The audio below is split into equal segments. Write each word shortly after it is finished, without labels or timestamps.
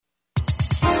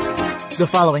The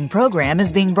following program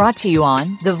is being brought to you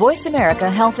on the Voice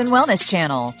America Health and Wellness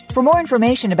Channel. For more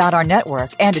information about our network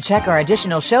and to check our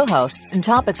additional show hosts and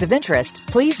topics of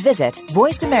interest, please visit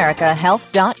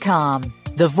voiceamericahealth.com.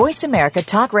 The Voice America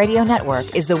Talk Radio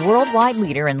Network is the worldwide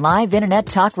leader in live Internet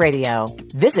talk radio.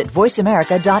 Visit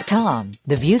voiceamerica.com.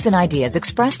 The views and ideas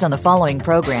expressed on the following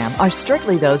program are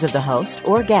strictly those of the host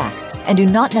or guests and do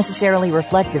not necessarily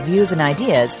reflect the views and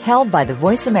ideas held by the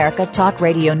Voice America Talk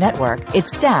Radio Network,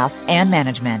 its staff, and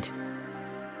management.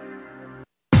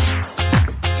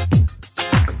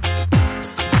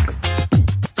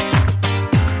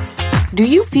 Do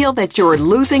you feel that you're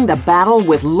losing the battle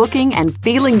with looking and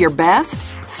feeling your best?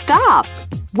 Stop!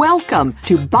 Welcome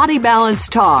to Body Balance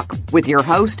Talk with your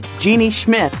host, Jeannie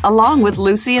Schmidt, along with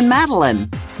Lucy and Madeline.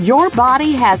 Your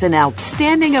body has an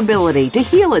outstanding ability to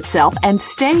heal itself and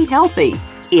stay healthy.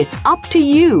 It's up to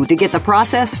you to get the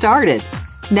process started.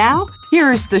 Now,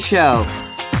 here's the show.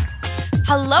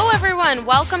 Hello, everyone.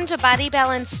 Welcome to Body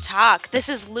Balance Talk. This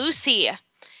is Lucy.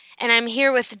 And I'm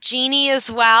here with Jeannie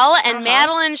as well, and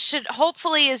Madeline should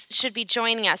be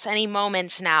joining us any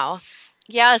moment now.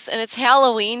 Yes, and it's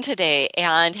Halloween today,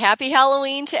 and happy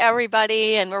Halloween to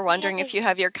everybody, and we're wondering if you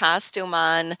have your costume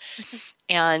on.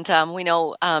 And we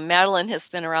know Madeline has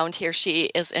been around here. She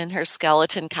is in her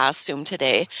skeleton costume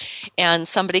today. And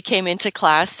somebody came into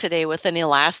class today with an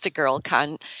Elastigirl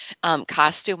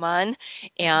costume on.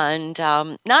 And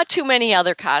not too many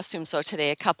other costumes. So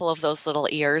today, a couple of those little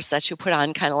ears that you put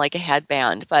on kind of like a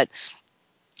headband. But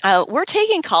we're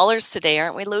taking callers today,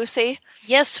 aren't we, Lucy?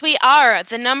 Yes, we are.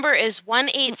 The number is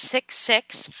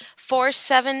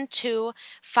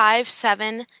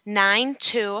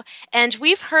 1-866-472-5792. And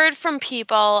we've heard from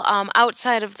people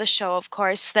outside of the show, of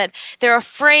course, that they're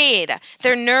afraid,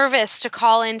 they're nervous to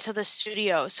call into the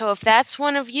studio. So if that's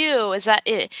one of you,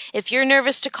 if you're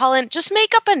nervous to call in, just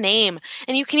make up a name.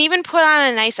 And you can even put on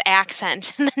a nice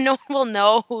accent, and then no one will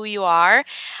know who you are.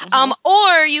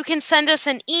 Or you can send us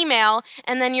an email,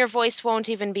 and then your voice won't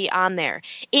even be on there.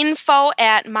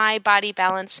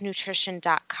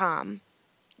 info@mybodybalancenutrition.com.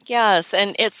 Yes,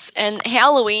 and it's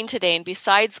Halloween today, and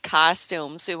besides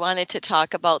costumes, we wanted to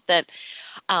talk about that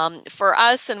for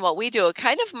us and what we do. It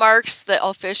kind of marks the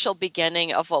official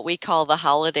beginning of what we call the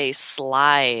holiday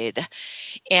slide.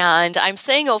 And I'm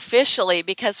saying officially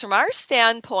because from our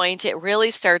standpoint, it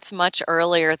really starts much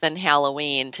earlier than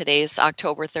Halloween. Today's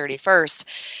October 31st.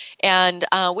 And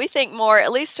we think more,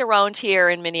 at least around here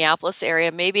in Minneapolis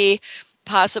area, maybe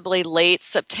possibly late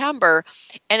September,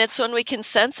 and it's when we can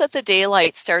sense that the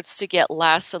daylight starts to get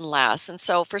less and less. And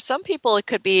so for some people, it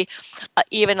could be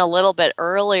even a little bit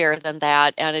earlier than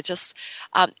that. And it just,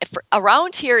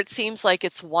 around here, it seems like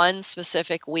it's one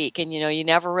specific week, and you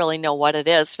never really know what it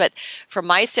is. But from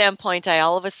my standpoint, I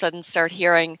all of a sudden start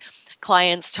hearing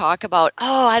clients talk about,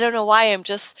 I don't know why, I'm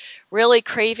just really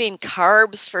craving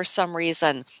carbs for some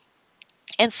reason.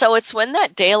 And so it's when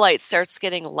that daylight starts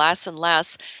getting less and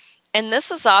less. And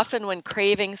this is often when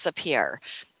cravings appear.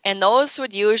 And those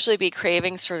would usually be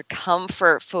cravings for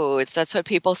comfort foods. That's what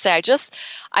people say.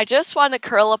 I just want to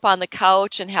curl up on the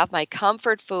couch and have my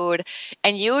comfort food.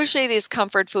 And usually these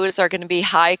comfort foods are going to be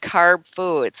high carb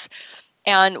foods.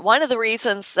 And one of the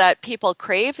reasons that people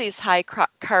crave these high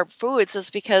carb foods is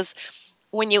because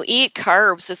when you eat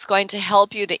carbs, it's going to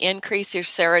help you to increase your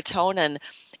serotonin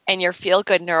and your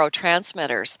feel-good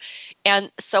neurotransmitters.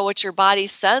 And so what your body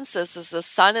senses is the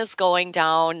sun is going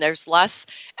down, there's less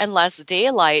and less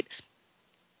daylight,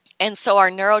 and so our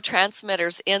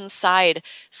neurotransmitters inside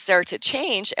start to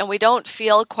change, and we don't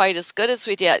feel quite as good as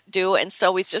we do, and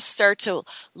so we just start to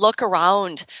look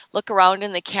around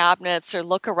in the cabinets or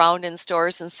look around in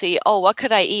stores and see, what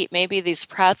could I eat? Maybe these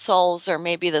pretzels or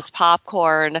maybe this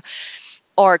popcorn,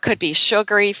 or it could be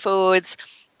sugary foods.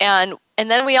 And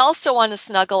then we also want to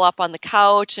snuggle up on the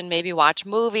couch and maybe watch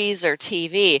movies or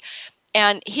TV.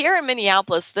 And here in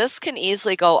Minneapolis, this can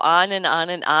easily go on and on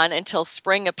and on until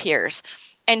spring appears.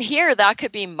 And here, that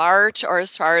could be March or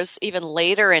as far as even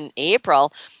later in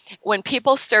April when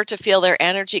people start to feel their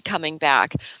energy coming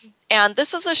back. And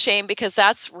this is a shame because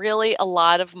that's really a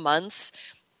lot of months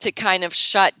to kind of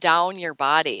shut down your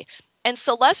body. And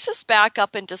so let's just back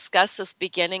up and discuss this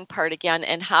beginning part again.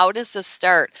 And how does this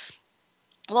start?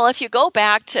 Well, if you go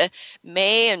back to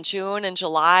May and June and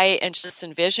July and just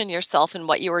envision yourself and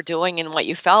what you were doing and what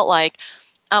you felt like,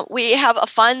 we have a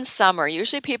fun summer.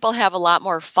 Usually people have a lot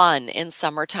more fun in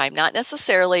summertime, not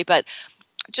necessarily, but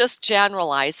just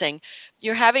generalizing.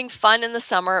 You're having fun in the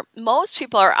summer. Most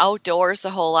people are outdoors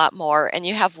a whole lot more, and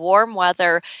you have warm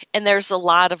weather and there's a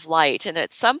lot of light. And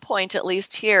at some point, at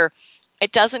least here,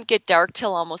 it doesn't get dark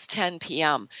till almost 10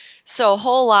 p.m. So a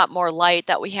whole lot more light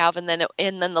that we have, and then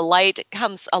the light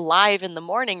comes alive in the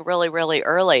morning really, really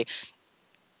early.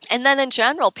 And then in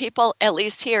general, people, at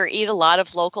least here, eat a lot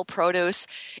of local produce,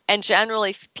 and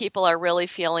generally people are really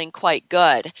feeling quite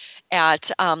good at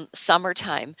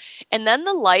summertime. And then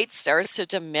the light starts to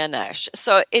diminish.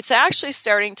 So it's actually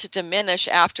starting to diminish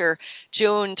after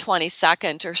June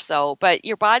 22nd or so, but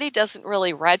your body doesn't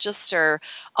really register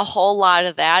a whole lot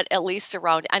of that, at least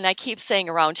around, and I keep saying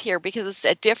around here because it's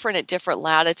at different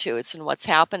latitudes and what's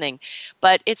happening.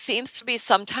 But it seems to be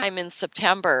sometime in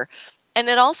September, and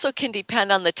it also can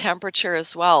depend on the temperature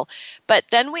as well. But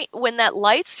then when that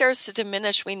light starts to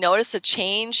diminish, we notice a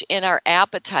change in our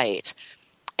appetite.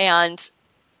 And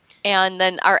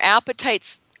then our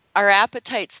appetites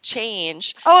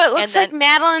change. Oh, it looks and like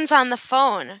Madeline's on the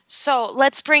phone. So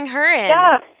let's bring her in.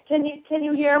 Yeah. Can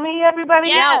you hear me, everybody?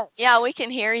 Yes. Yeah, we can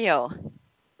hear you.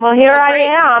 Well, here I great.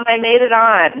 am. I made it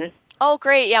on. Oh,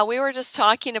 great. Yeah, we were just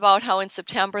talking about how in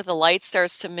September the light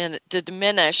starts to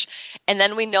diminish, and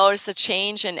then we notice a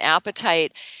change in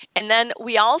appetite. And then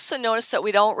we also notice that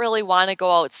we don't really want to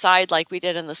go outside like we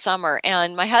did in the summer.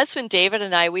 And my husband David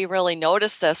and I, we really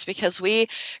noticed this because we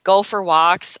go for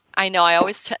walks. I know I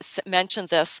always mention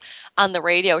this on the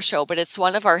radio show, but it's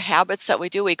one of our habits that we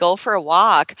do. We go for a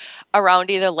walk around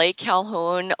either Lake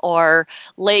Calhoun or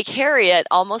Lake Harriet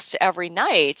almost every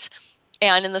night.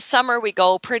 And in the summer, we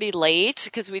go pretty late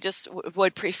because we just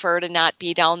would prefer to not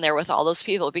be down there with all those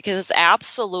people because it's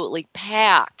absolutely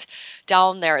packed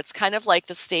down there. It's kind of like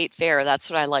the state fair. That's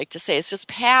what I like to say. It's just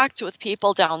packed with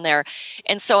people down there.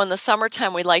 And so in the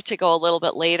summertime, we like to go a little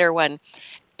bit later when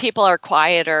people are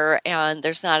quieter and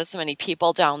there's not as many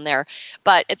people down there.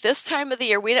 But at this time of the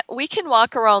year, we can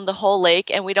walk around the whole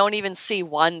lake and we don't even see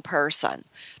one person.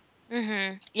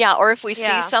 Mm-hmm. Yeah, or if we see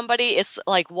Yeah. somebody, it's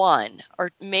like one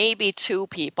or maybe two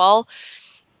people.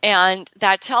 And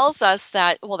that tells us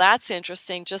that, well, that's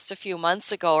interesting. Just a few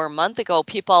months ago or a month ago,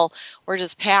 people were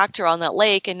just packed around that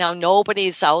lake and now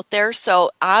nobody's out there.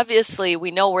 So obviously we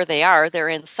know where they are. They're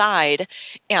inside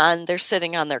and they're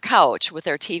sitting on their couch with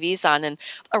their TVs on. And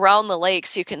around the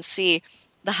lakes, you can see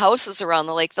the houses around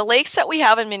the lake. The lakes that we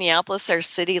have in Minneapolis are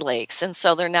city lakes. And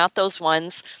so they're not those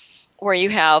ones where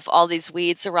you have all these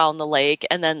weeds around the lake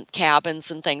and then cabins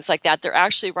and things like that. They're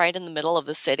actually right in the middle of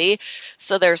the city.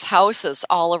 So there's houses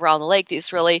all around the lake,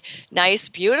 these really nice,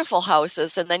 beautiful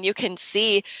houses. And then you can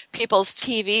see people's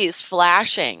TVs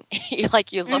flashing. You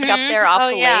look up there off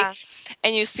the lake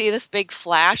and you see this big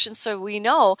flash. And so we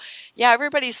know, yeah,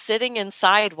 everybody's sitting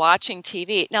inside watching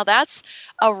TV. Now that's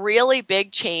a really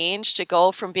big change to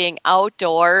go from being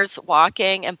outdoors,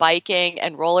 walking and biking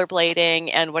and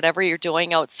rollerblading and whatever you're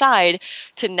doing outside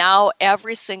to now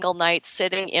every single night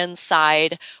sitting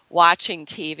inside watching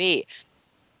TV.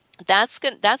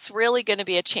 That's really going to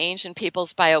be a change in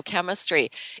people's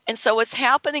biochemistry. And so what's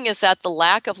happening is that the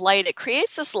lack of light, it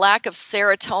creates this lack of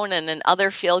serotonin and other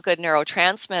feel-good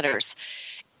neurotransmitters.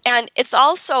 And it's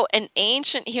also an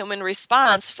ancient human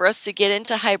response for us to get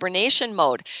into hibernation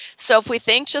mode. So if we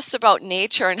think just about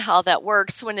nature and how that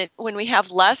works, when we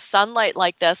have less sunlight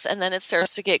like this and then it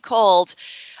starts to get cold,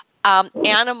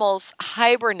 animals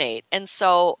hibernate. And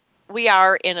so we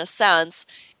are, in a sense,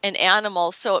 an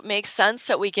animal. So it makes sense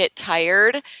that we get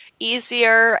tired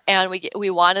easier and we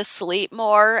want to sleep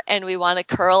more and we want to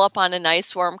curl up on a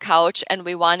nice warm couch and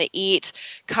we want to eat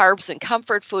carbs and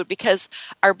comfort food because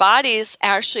our bodies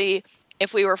actually,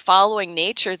 if we were following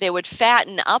nature, they would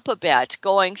fatten up a bit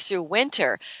going through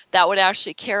winter. That would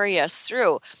actually carry us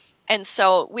through. And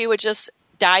so we would just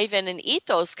dive in and eat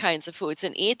those kinds of foods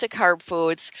and eat the carb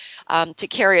foods to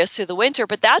carry us through the winter.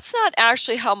 But that's not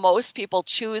actually how most people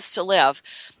choose to live.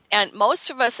 And most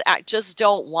of us just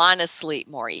don't want to sleep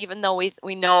more, even though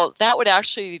we know that would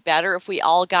actually be better if we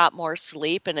all got more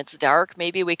sleep and it's dark.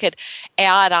 Maybe we could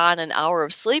add on an hour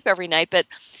of sleep every night. But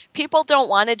people don't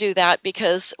want to do that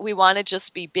because we want to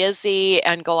just be busy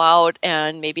and go out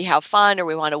and maybe have fun, or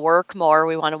we want to work more.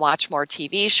 We want to watch more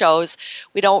TV shows.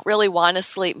 We don't really want to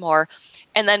sleep more.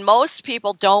 And then most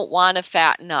people don't want to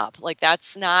fatten up. Like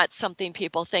that's not something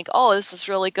people think, oh, this is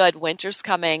really good. Winter's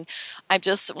coming. I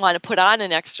just want to put on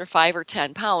an extra 5 or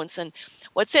 10 pounds. And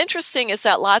what's interesting is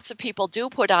that lots of people do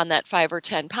put on that 5 or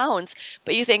 10 pounds,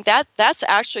 but you think that that's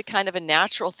actually kind of a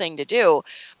natural thing to do.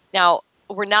 Now,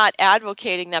 we're not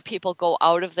advocating that people go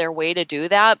out of their way to do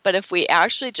that, but if we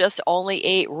actually just only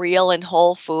ate real and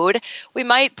whole food, we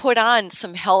might put on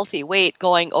some healthy weight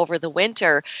going over the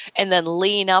winter and then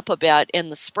lean up a bit in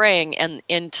the spring and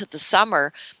into the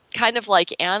summer, kind of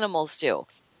like animals do.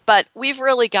 But we've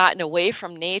really gotten away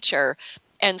from nature.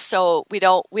 And so we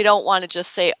don't want to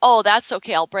just say, oh, that's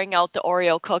okay, I'll bring out the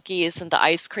Oreo cookies and the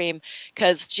ice cream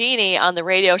because Jeannie on the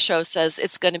radio show says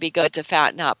it's going to be good to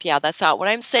fatten up. Yeah, that's not what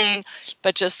I'm saying,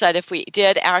 but just that if we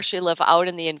did actually live out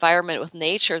in the environment with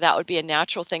nature, that would be a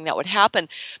natural thing that would happen.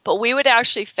 But we would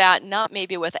actually fatten up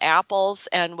maybe with apples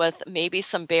and with maybe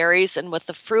some berries and with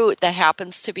the fruit that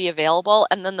happens to be available.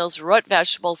 And then those root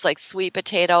vegetables like sweet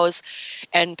potatoes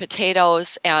and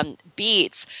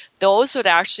beets, those would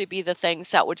actually be the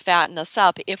things that would fatten us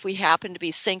up if we happen to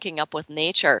be syncing up with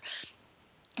nature.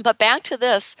 But back to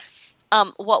this,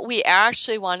 what we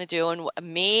actually want to do, and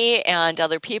me and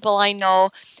other people I know,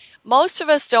 most of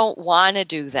us don't want to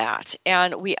do that.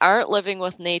 And we aren't living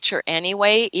with nature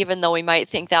anyway, even though we might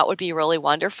think that would be really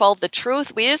wonderful. The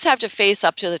truth, we just have to face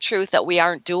up to the truth that we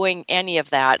aren't doing any of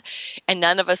that. And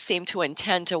none of us seem to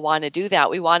intend to want to do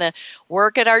that. We want to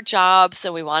work at our jobs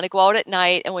and we want to go out at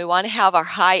night and we want to have our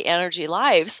high energy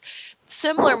lives,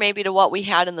 similar maybe to what we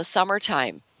had in the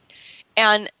summertime.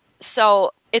 And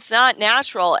so it's not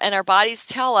natural. And our bodies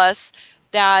tell us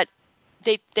that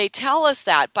they tell us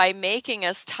that by making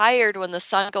us tired when the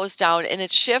sun goes down, and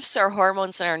it shifts our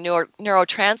hormones and our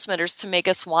neurotransmitters to make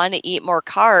us want to eat more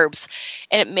carbs,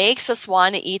 and it makes us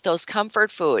want to eat those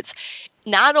comfort foods.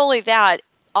 Not only that,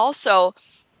 also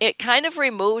it kind of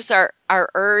removes our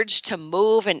urge to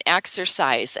move and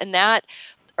exercise, and that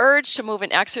urge to move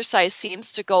and exercise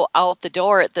seems to go out the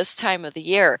door at this time of the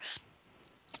year.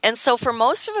 And so for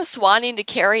most of us wanting to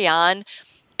carry on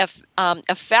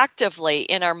effectively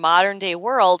in our modern day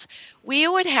world, we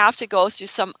would have to go through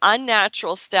some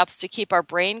unnatural steps to keep our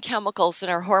brain chemicals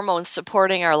and our hormones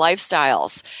supporting our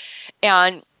lifestyles.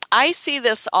 And I see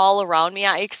this all around me.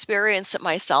 I experience it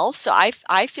myself. So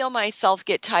I feel myself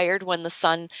get tired when the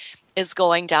sun is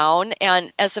going down.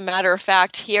 And as a matter of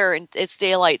fact, here it's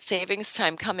daylight savings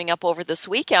time coming up over this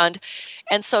weekend.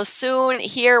 And so soon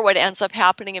here, what ends up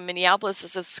happening in Minneapolis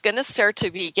is it's going to start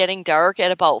to be getting dark at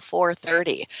about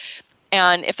 4:30.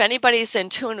 And if anybody's in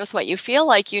tune with what you feel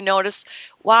like, you notice,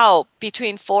 wow,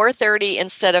 between 4:30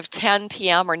 instead of 10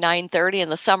 p.m. or 9:30 in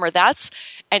the summer, that's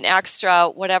an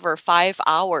extra, 5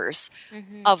 hours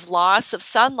of loss of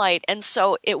sunlight. And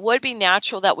so it would be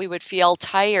natural that we would feel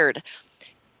tired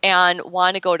and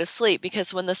want to go to sleep,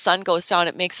 because when the sun goes down,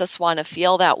 it makes us want to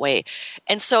feel that way.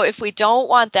 And so if we don't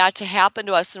want that to happen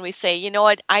to us and we say, you know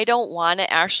what, I don't want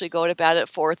to actually go to bed at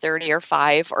 4:30 or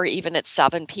 5 or even at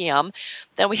 7 p.m.,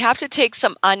 then we have to take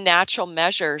some unnatural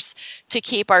measures to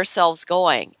keep ourselves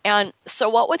going. And so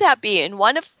what would that be? And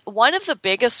one of the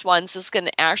biggest ones is going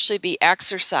to actually be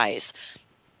exercise.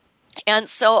 And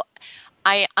so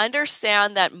I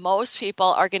understand that most people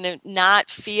are going to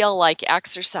not feel like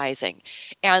exercising.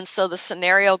 And so the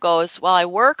scenario goes, well, I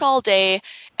work all day,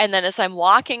 and then as I'm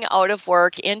walking out of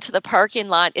work into the parking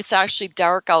lot, it's actually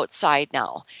dark outside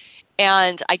now.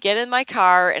 And I get in my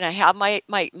car and I have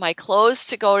my clothes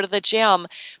to go to the gym,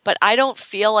 but I don't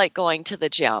feel like going to the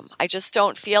gym. I just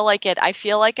don't feel like it. I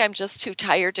feel like I'm just too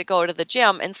tired to go to the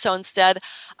gym. And so instead,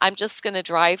 I'm just going to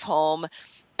drive home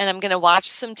and I'm going to watch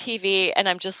some TV and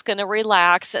I'm just going to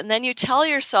relax. And then you tell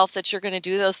yourself that you're going to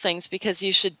do those things because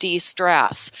you should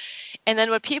de-stress. And then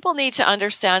what people need to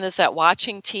understand is that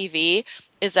watching TV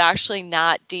is actually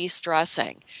not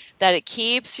de-stressing, that it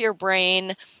keeps your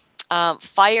brain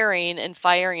firing and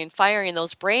firing and firing.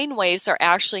 Those brain waves are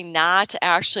actually not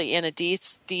actually in a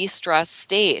de-stress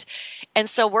state. And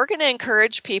so we're going to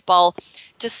encourage people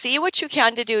to see what you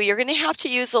can to do. You're going to have to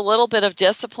use a little bit of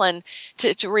discipline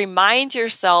to remind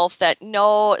yourself that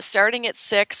no, starting at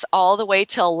 6 all the way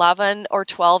till 11 or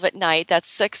 12 at night, that's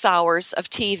 6 hours of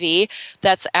TV.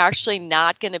 That's actually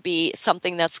not going to be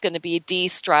something that's going to be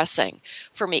de-stressing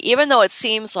for me, even though it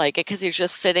seems like it because you're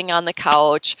just sitting on the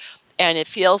couch and it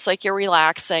feels like you're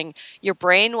relaxing. Your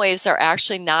brain waves are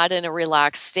actually not in a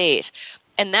relaxed state.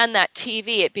 And then that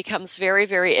TV, it becomes very,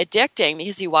 very addicting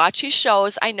because you watch these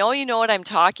shows. I know you know what I'm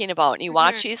talking about. And you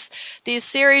watch these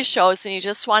series shows and you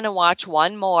just want to watch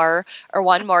one more.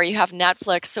 You have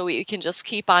Netflix, so you can just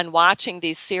keep on watching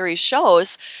these series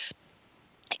shows.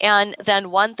 And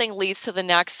then one thing leads to the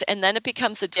next, and then it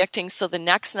becomes addicting. So the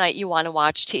next night you want to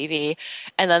watch TV,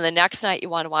 and then the next night you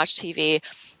want to watch TV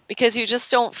because you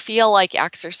just don't feel like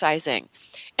exercising.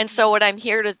 And so what I'm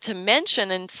here to mention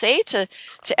and say to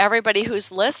everybody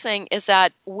who's listening is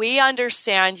that we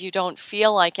understand you don't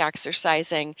feel like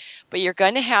exercising, but you're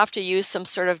going to have to use some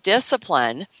sort of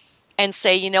discipline and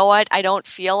say, you know what, I don't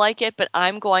feel like it, but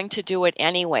I'm going to do it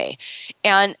anyway.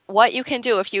 And what you can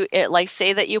do if you, like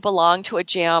say that you belong to a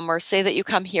gym or say that you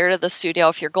come here to the studio,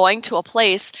 if you're going to a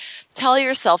place, tell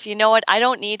yourself, you know what, I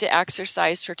don't need to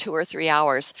exercise for 2 or 3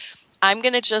 hours. I'm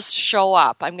going to just show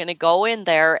up. I'm going to go in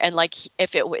there, and like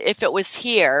if it was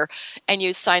here and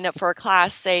you sign up for a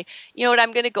class, say, you know what,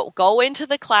 I'm going to go into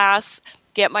the class,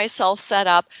 get myself set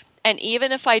up, and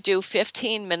even if I do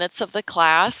 15 minutes of the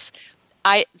class,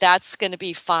 that's going to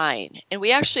be fine. And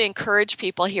we actually encourage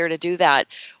people here to do that.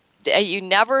 You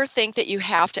never think that you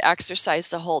have to exercise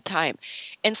the whole time.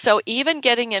 And so even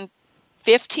getting in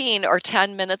 15 or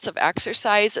 10 minutes of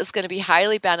exercise is going to be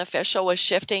highly beneficial with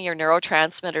shifting your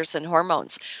neurotransmitters and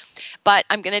hormones. But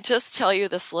I'm going to just tell you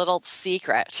this little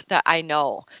secret that I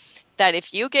know, that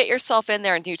if you get yourself in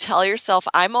there and you tell yourself,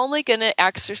 I'm only going to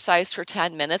exercise for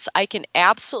 10 minutes, I can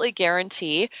absolutely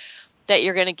guarantee that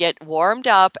you're going to get warmed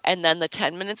up, and then the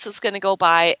 10 minutes is going to go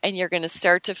by and you're going to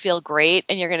start to feel great,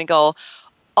 and you're going to go,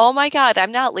 oh my God,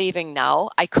 I'm not leaving now.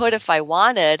 I could if I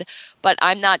wanted, but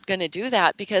I'm not going to do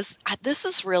that because this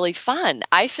is really fun.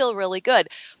 I feel really good.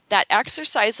 That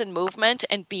exercise and movement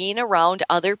and being around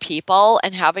other people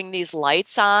and having these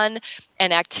lights on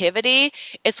and activity,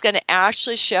 it's going to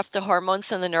actually shift the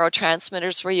hormones and the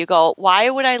neurotransmitters where you go, why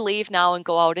would I leave now and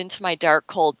go out into my dark,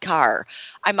 cold car?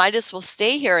 I might as well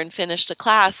stay here and finish the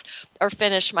class or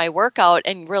finish my workout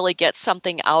and really get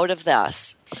something out of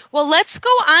this. Well, let's go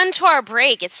on to our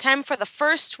break. It's time for the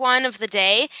first one of the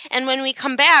day. And when we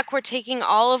come back, we're taking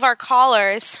all of our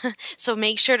callers. So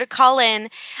make sure to call in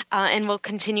and we'll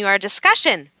continue our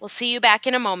discussion. We'll see you back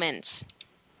in a moment.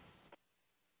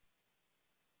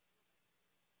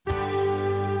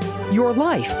 Your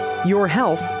life, your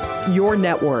health, your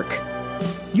network.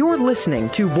 You're listening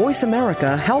to Voice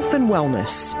America Health and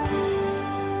Wellness.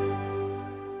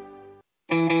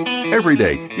 Every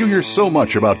day, you hear so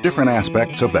much about different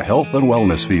aspects of the health and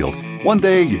wellness field. One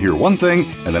day, you hear one thing,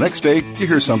 and the next day, you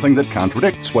hear something that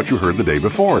contradicts what you heard the day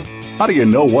before. How do you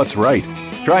know what's right?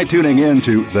 Try tuning in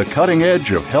to The Cutting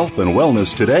Edge of Health and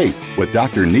Wellness today with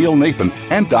Dr. Neil Nathan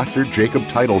and Dr. Jacob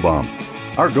Teitelbaum.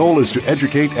 Our goal is to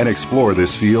educate and explore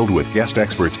this field with guest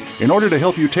experts in order to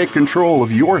help you take control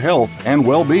of your health and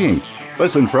well-being.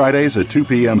 Listen Fridays at 2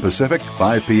 p.m. Pacific,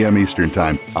 5 p.m. Eastern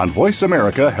Time on Voice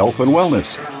America Health and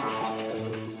Wellness.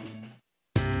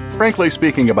 Frankly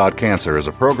Speaking About Cancer is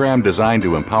a program designed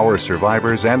to empower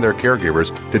survivors and their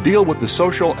caregivers to deal with the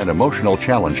social and emotional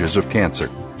challenges of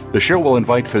cancer. The show will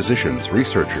invite physicians,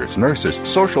 researchers, nurses,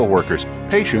 social workers,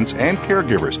 patients, and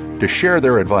caregivers to share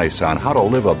their advice on how to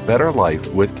live a better life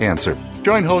with cancer.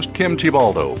 Join host Kim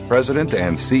Tibaldo, President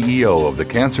and CEO of the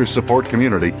Cancer Support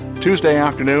Community, Tuesday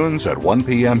afternoons at 1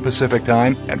 p.m. Pacific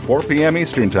Time and 4 p.m.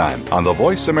 Eastern Time on the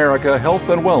Voice America Health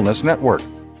and Wellness Network.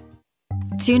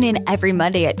 Tune in every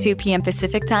Monday at 2 p.m.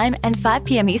 Pacific Time and 5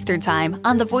 p.m. Eastern Time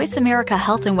on the Voice America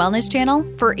Health and Wellness channel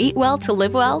for Eat Well to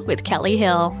Live Well with Kelly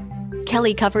Hill.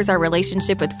 Kelly covers our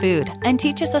relationship with food and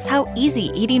teaches us how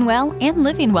easy eating well and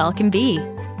living well can be,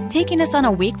 taking us on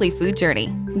a weekly food journey,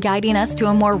 guiding us to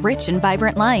a more rich and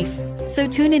vibrant life. So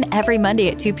tune in every Monday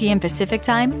at 2 p.m. Pacific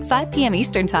Time, 5 p.m.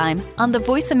 Eastern Time on the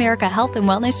Voice America Health and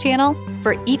Wellness channel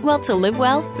for Eat Well to Live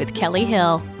Well with Kelly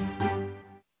Hill.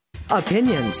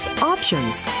 Opinions,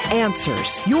 options,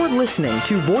 answers. You're listening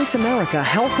to Voice America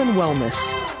Health and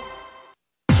Wellness.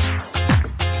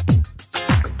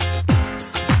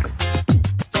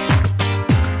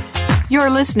 You're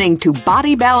listening to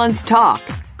Body Balance Talk.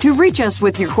 To reach us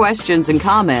with your questions and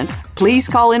comments, please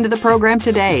call into the program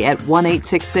today at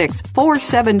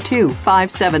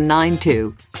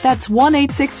 1-866-472-5792. That's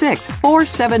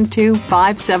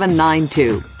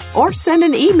 1-866-472-5792. Or send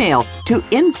an email to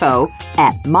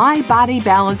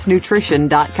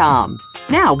info@mybodybalancenutrition.com.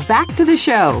 Now, back to the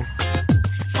show.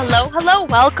 Hello.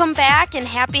 Welcome back and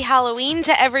happy Halloween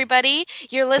to everybody.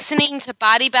 You're listening to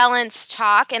Body Balance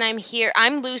Talk, and I'm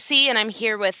Lucy, and I'm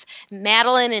here with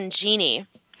Madeline and Jeannie.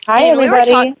 Hi, And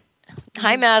everybody.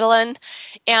 Hi, Madeline.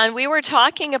 And we were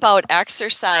talking about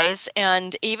exercise,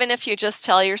 and even if you just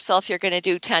tell yourself you're going to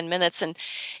do 10 minutes, and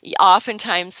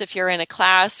oftentimes if you're in a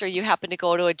class or you happen to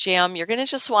go to a gym, you're going to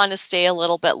just want to stay a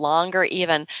little bit longer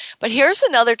even. But here's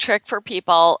another trick for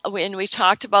people, and we've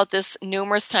talked about this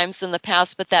numerous times in the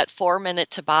past, but that 4-minute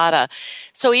Tabata.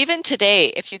 So even today,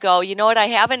 if you go, you know what, I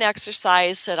haven't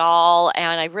exercised at all,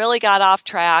 and I really got off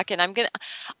track, and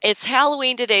it's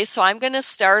Halloween today, so I'm going to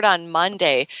start on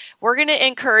Monday. We're going to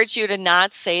encourage you to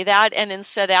not say that, and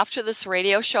instead, after this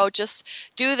radio show, just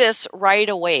do this right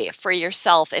away for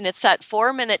yourself. And it's that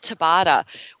 4-minute Tabata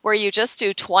where you just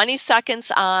do 20 seconds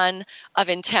on of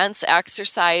intense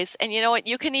exercise. And you know what?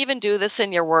 You can even do this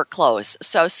in your work clothes.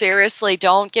 So seriously,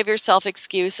 don't give yourself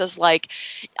excuses like,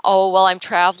 oh, well, I'm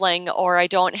traveling, or I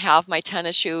don't have my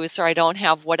tennis shoes, or I don't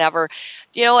have whatever.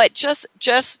 You know what? Just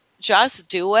just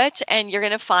do it, and you're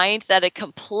going to find that it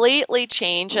completely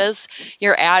changes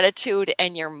your attitude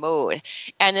and your mood.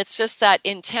 And it's just that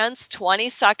intense 20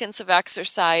 seconds of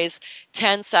exercise,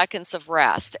 10 seconds of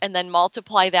rest, and then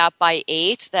multiply that by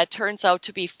 8. That turns out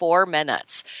to be 4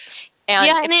 minutes.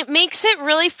 And it makes it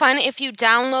really fun if you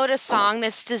download a song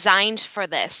that's designed for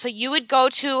this. So you would go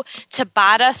to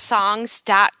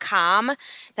tabatasongs.com.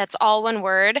 That's all one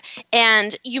word.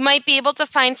 And you might be able to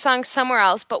find songs somewhere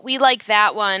else, but we like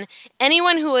that one.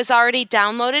 Anyone who has already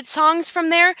downloaded songs from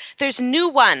there, there's new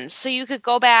ones. So you could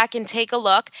go back and take a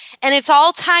look. And it's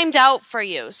all timed out for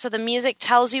you. So the music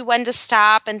tells you when to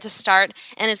stop and to start.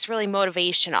 And it's really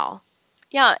motivational.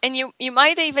 Yeah, and you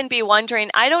might even be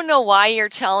wondering, I don't know why you're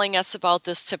telling us about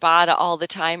this Tabata all the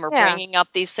time or bringing up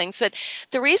these things, but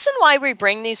the reason why we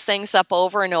bring these things up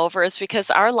over and over is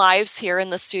because our lives here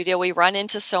in the studio, we run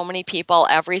into so many people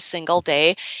every single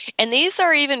day, and these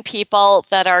are even people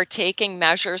that are taking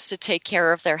measures to take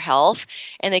care of their health,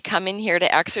 and they come in here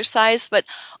to exercise, but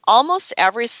almost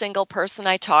every single person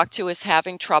I talk to is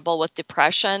having trouble with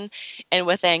depression and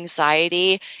with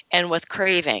anxiety and with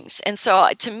cravings. And so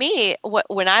to me,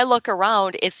 when I look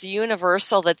around, it's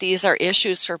universal that these are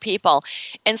issues for people.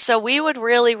 And so we would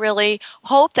really, really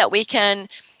hope that we can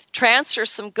transfer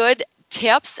some good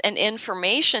tips and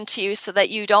information to you so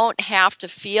that you don't have to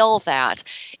feel that.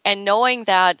 And knowing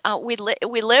that we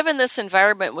live in this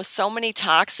environment with so many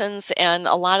toxins and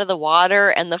a lot of the water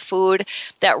and the food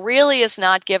that really is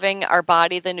not giving our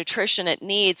body the nutrition it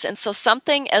needs. And so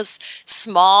something as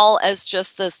small as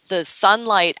just the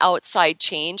sunlight outside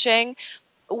changing,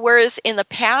 whereas in the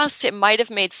past, it might have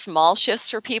made small shifts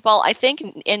for people. I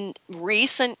think in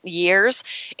recent years,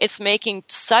 it's making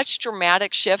such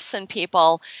dramatic shifts in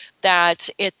people that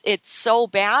it's so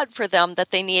bad for them that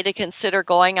they need to consider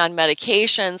going on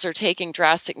medications or taking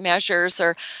drastic measures.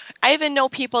 Or I even know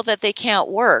people that they can't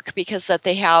work because that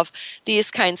they have these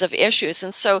kinds of issues.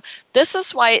 And so this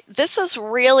is why this is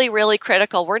really, really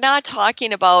critical. We're not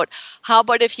talking about how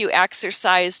about if you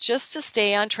exercise just to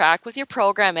stay on track with your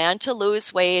program and to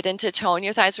lose weight and to tone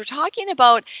your thighs. We're talking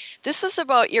about this is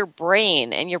about your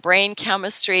brain and your brain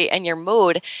chemistry and your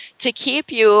mood to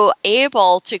keep you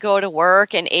able to go to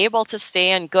work and able to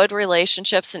stay in good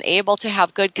relationships and able to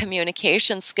have good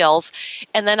communication skills,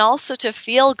 and then also to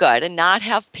feel good and not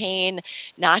have pain,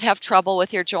 not have trouble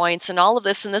with your joints and all of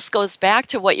this. And this goes back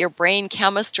to what your brain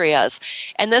chemistry is.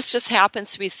 And this just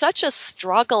happens to be such a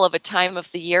struggle of a time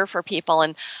of the year for people.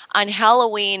 And on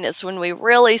Halloween is when we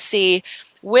really see,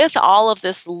 with all of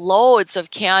this loads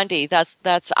of candy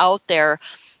that's out there,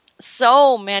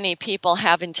 so many people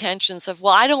have intentions of,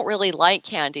 well, I don't really like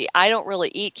candy. I don't really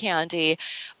eat candy.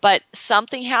 But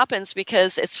something happens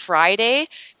because it's Friday.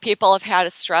 People have had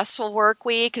a stressful work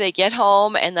week. They get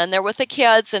home and then they're with the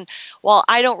kids. And, well,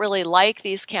 I don't really like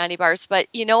these candy bars. But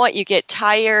you know what? You get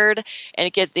tired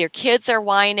and your kids are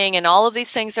whining and all of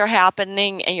these things are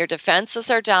happening and your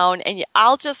defenses are down. And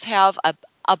I'll just have a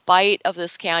bite of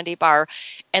this candy bar,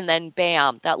 and then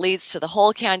bam, that leads to the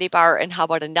whole candy bar. And how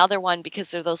about another one?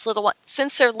 Because they're those little ones.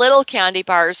 Since they're little candy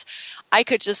bars, I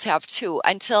could just have 2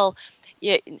 until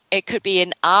it could be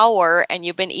an hour and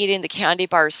you've been eating the candy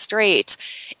bars straight.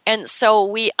 And so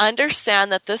we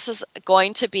understand that this is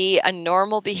going to be a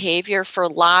normal behavior for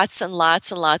lots and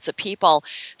lots and lots of people.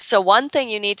 So one thing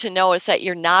you need to know is that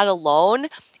you're not alone.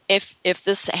 If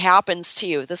this happens to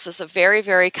you. This is a very,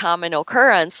 very common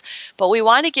occurrence, but we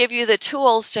want to give you the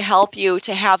tools to help you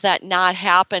to have that not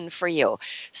happen for you.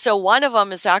 So one of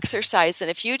them is exercise. And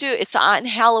if you do, it's on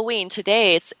Halloween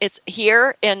today. It's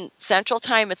here in Central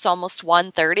Time. It's almost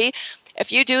 1:30.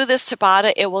 If you do this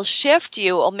Tabata, it will shift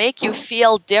you. It will make you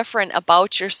feel different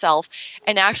about yourself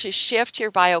and actually shift your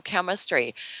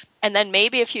biochemistry. And then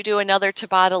maybe if you do another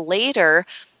Tabata later,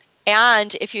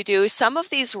 and if you do some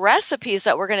of these recipes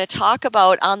that we're going to talk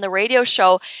about on the radio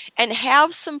show and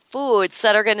have some foods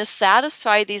that are going to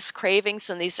satisfy these cravings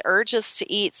and these urges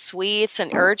to eat sweets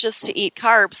and urges to eat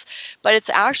carbs, but it's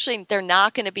actually, they're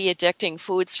not going to be addicting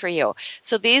foods for you.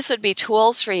 So these would be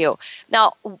tools for you.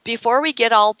 Now, before we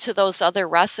get all to those other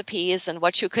recipes and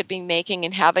what you could be making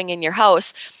and having in your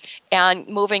house, and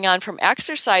moving on from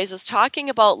exercises, talking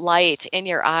about light in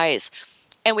your eyes.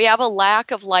 And we have a lack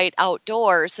of light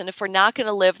outdoors. And if we're not going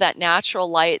to live that natural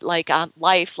light like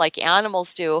life like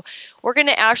animals do, we're going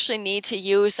to actually need to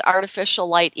use artificial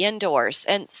light indoors.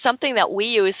 And something that we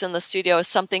use in the studio is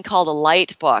something called a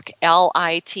light book,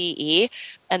 LITE,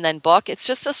 and then book. It's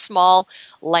just a small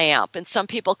lamp. And some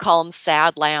people call them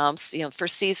sad lamps, for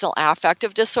seasonal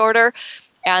affective disorder.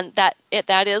 And that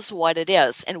is what it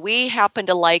is. And we happen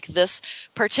to like this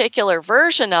particular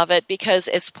version of it because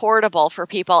it's portable for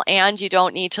people, and you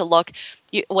don't need to look.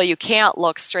 You can't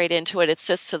look straight into it. It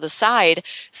sits to the side.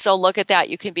 So look at that.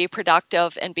 You can be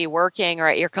productive and be working or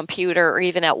at your computer or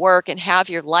even at work and have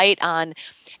your light on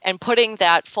and putting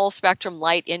that full spectrum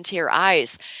light into your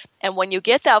eyes. And when you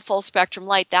get that full spectrum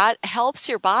light, that helps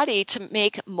your body to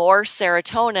make more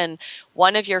serotonin,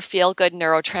 one of your feel good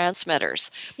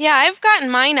neurotransmitters. Yeah, I've gotten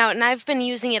mine out and I've been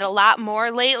using it a lot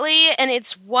more lately, and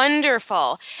it's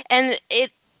wonderful. And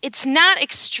it's not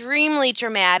extremely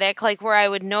dramatic, like where I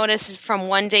would notice from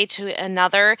one day to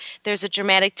another there's a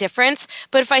dramatic difference.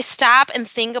 But if I stop and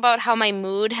think about how my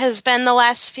mood has been the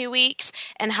last few weeks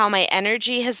and how my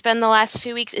energy has been the last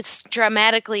few weeks, it's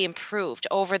dramatically improved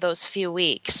over those few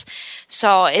weeks.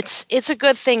 So it's a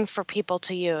good thing for people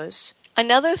to use.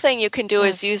 Another thing you can do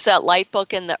is use that light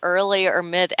book in the early or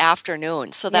mid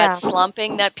afternoon. So that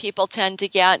slumping that people tend to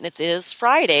get, and it is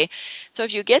Friday. So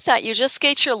if you get that, you just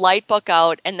get your light book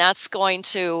out, and that's going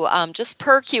to just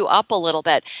perk you up a little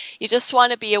bit. You just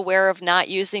want to be aware of not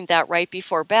using that right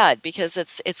before bed, because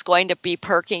it's going to be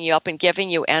perking you up and giving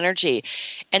you energy.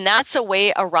 And that's a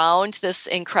way around this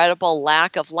incredible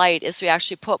lack of light, is we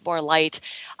actually put more light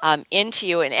into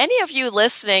you. And any of you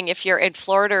listening, if you're in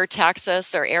Florida or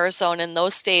Texas or Arizona, in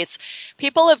those states,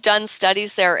 people have done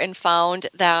studies there and found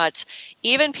that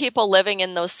even people living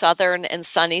in those southern and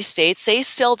sunny states, they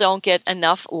still don't get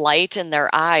enough light in their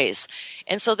eyes.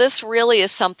 And so this really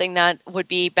is something that would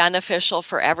be beneficial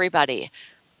for everybody.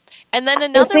 And then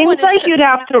another one is... It seems like you'd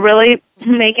have to really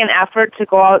make an effort to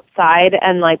go outside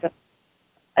and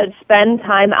spend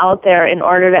time out there in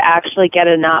order to actually get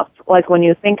enough. Like when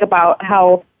you think about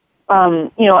how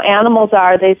animals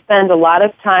they spend a lot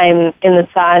of time in the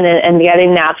sun and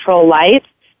getting natural light.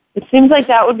 It seems like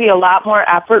that would be a lot more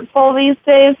effortful these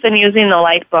days than using the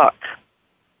light book.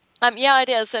 Yeah, it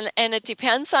is. And it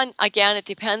depends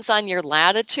on your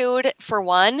latitude, for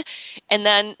one. And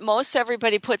then most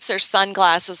everybody puts their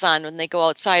sunglasses on when they go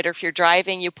outside, or if you're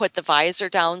driving, you put the visor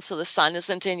down so the sun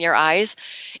isn't in your eyes.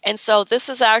 And so this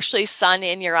is actually sun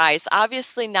in your eyes.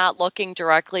 Obviously not looking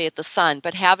directly at the sun,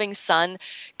 but having sun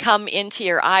come into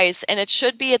your eyes. And it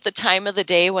should be at the time of the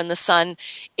day when the sun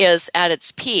is at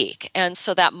its peak. And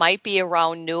so that might be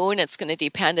around noon. It's going to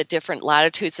depend at different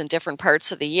latitudes and different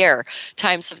parts of the year,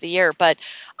 times of the year, but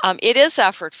it is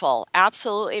effortful.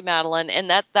 Absolutely, Madeline.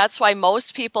 And that's why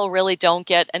most people really don't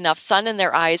get enough sun in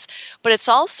their eyes. But it's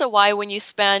also why when you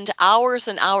spend hours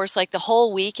and hours, like the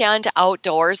whole weekend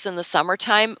outdoors in the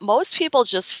summertime, most people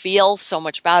just feel so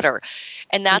much better.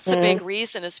 And that's a big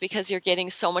reason, is because you're getting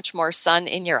so much more sun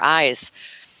in your eyes.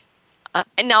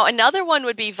 Now, another one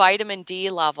would be vitamin D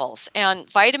levels. And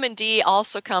vitamin D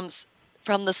also comes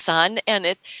from the sun,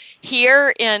 and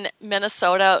here in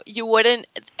Minnesota, you wouldn't,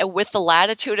 with the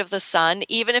latitude of the sun,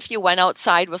 even if you went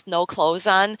outside with no clothes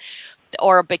on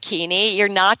or a bikini, you're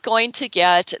not going to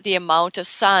get the amount of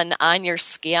sun on your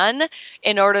skin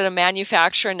in order to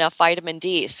manufacture enough vitamin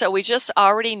D. So we just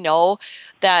already know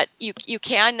that you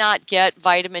cannot get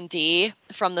vitamin D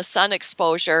from the sun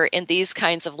exposure in these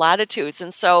kinds of latitudes.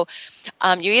 And so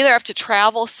you either have to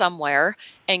travel somewhere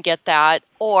and get that,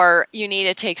 or you need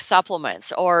to take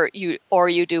supplements, or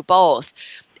you do both.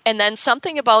 And then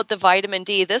something about the vitamin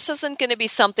D, this isn't going to be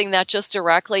something that just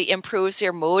directly improves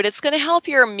your mood. It's going to help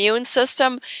your immune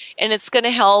system, and it's going to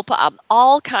help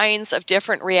all kinds of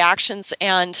different reactions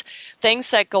and things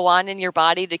that go on in your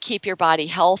body to keep your body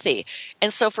healthy.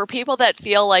 And so for people that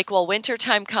feel like, well,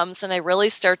 wintertime comes and I really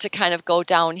start to kind of go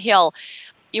downhill,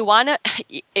 you want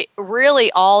to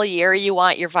really all year, you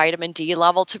want your vitamin D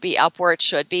level to be up where it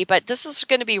should be. But this is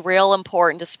going to be real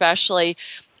important, especially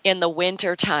in the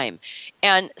winter time.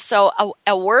 And so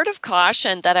a word of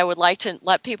caution that I would like to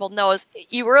let people know is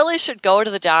you really should go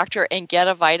to the doctor and get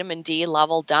a vitamin D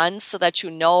level done so that you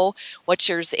know what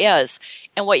yours is.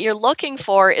 And what you're looking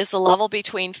for is a level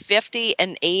between 50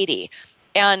 and 80.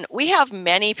 And we have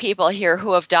many people here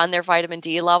who have done their vitamin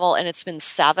D level and it's been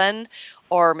 7,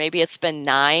 or maybe it's been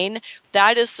 9.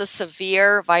 That is the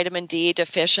severe vitamin D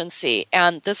deficiency.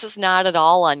 And this is not at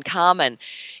all uncommon.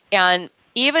 And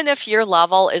even if your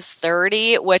level is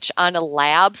 30, which on a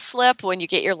lab slip, when you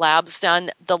get your labs done,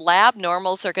 the lab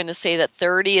normals are going to say that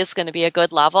 30 is going to be a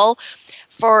good level.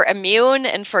 For immune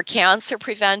and for cancer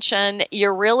prevention,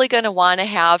 you're really going to want to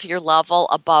have your level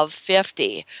above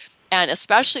 50. And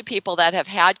especially people that have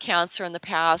had cancer in the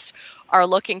past are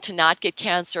looking to not get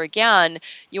cancer again,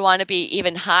 you want to be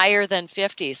even higher than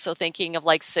 50, so thinking of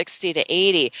like 60 to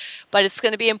 80. But it's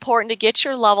going to be important to get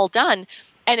your level done.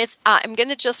 And I'm going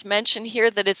to just mention here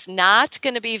that it's not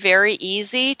going to be very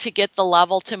easy to get the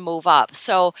level to move up.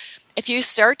 So if you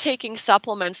start taking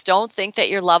supplements, don't think that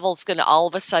your level is going to all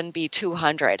of a sudden be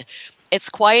 200. It's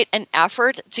quite an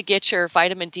effort to get your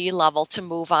vitamin D level to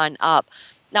move on up.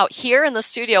 Now, here in the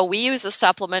studio, we use a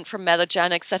supplement from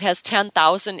Metagenics that has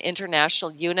 10,000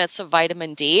 international units of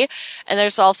vitamin D, and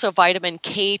there's also vitamin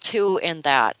K2 in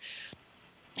that.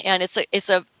 And it's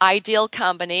a ideal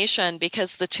combination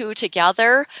because the two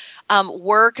together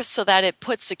work so that it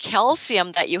puts the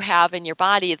calcium that you have in your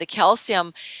body, the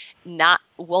calcium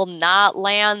will not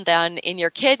land then in your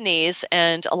kidneys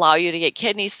and allow you to get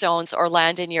kidney stones or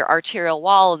land in your arterial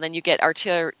wall, and then you get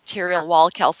arterial wall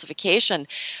calcification.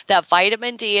 That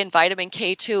vitamin D and vitamin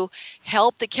K2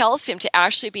 help the calcium to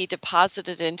actually be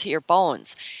deposited into your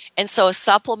bones. And so a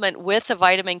supplement with the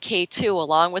vitamin K2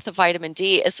 along with the vitamin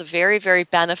D is a very, very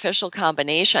beneficial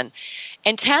combination.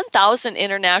 And 10,000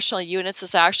 international units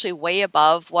is actually way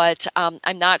above what I'm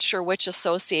not sure which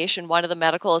association, one of the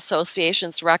medical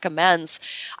associations recommends.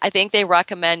 I think they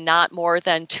recommend not more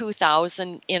than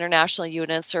 2,000 international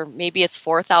units, or maybe it's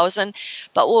 4,000.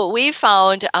 But what we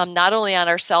found, not only on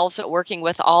ourselves, but working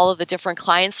with all of the different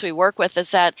clients we work with,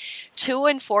 is that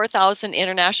 2,000 and 4,000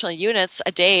 international units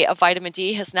a day of vitamin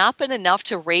D has not been enough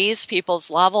to raise people's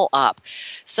level up.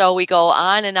 So we go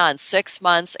on and on, 6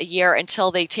 months, a year,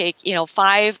 until they take,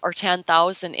 5 or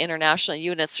 10,000 international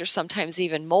units, or sometimes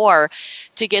even more,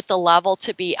 to get the level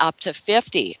to be up to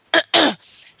 50.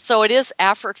 So it is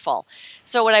effortful.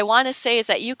 So what I want to say is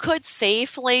that you could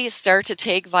safely start to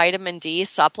take vitamin D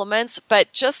supplements,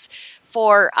 but just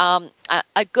for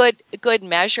a good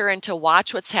measure and to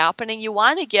watch what's happening, you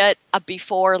want to get a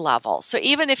before level. So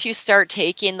even if you start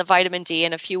taking the vitamin D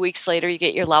and a few weeks later you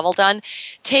get your level done,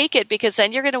 take it, because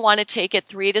then you're going to want to take it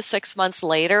 3 to 6 months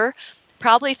later,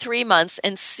 probably 3 months,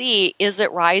 and see, is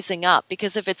it rising up?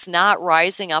 Because if it's not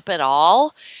rising up at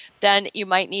all, then you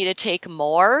might need to take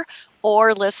more.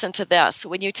 Or listen to this,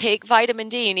 when you take vitamin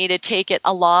D, you need to take it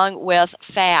along with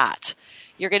fat.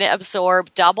 You're going to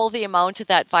absorb double the amount of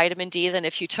that vitamin D than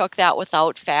if you took that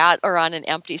without fat or on an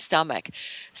empty stomach.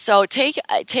 So take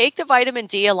the vitamin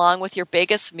D along with your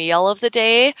biggest meal of the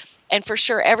day, and for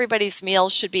sure everybody's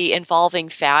meals should be involving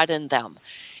fat in them.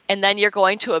 And then you're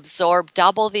going to absorb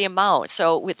double the amount.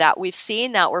 So with that, we've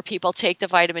seen that where people take the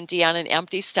vitamin D on an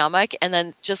empty stomach and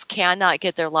then just cannot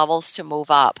get their levels to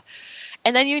move up.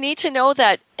 And then you need to know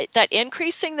that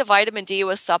increasing the vitamin D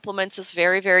with supplements is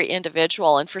very, very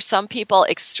individual. And for some people,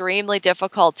 extremely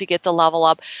difficult to get the level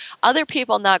up. Other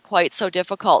people, not quite so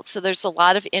difficult. So there's a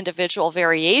lot of individual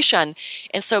variation.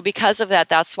 And so because of that,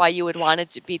 that's why you would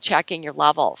want to be checking your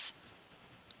levels.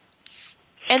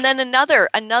 And then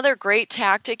another great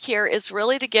tactic here is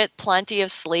really to get plenty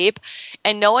of sleep,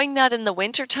 and knowing that in the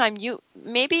wintertime, you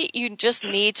just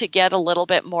need to get a little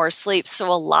bit more sleep. So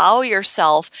allow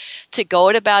yourself to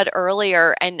go to bed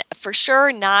earlier, and for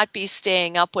sure not be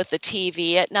staying up with the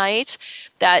TV at night,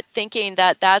 thinking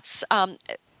that's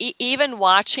even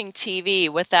watching TV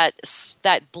with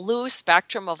that blue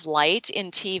spectrum of light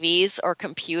in TVs or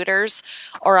computers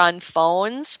or on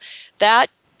phones,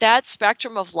 that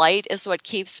spectrum of light is what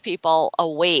keeps people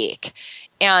awake.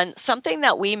 And something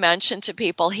that we mention to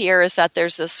people here is that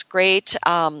there's this great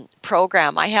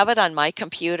program. I have it on my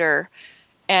computer,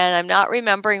 and I'm not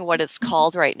remembering what it's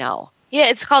called right now. Yeah,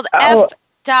 it's called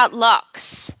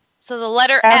F.Lux. So the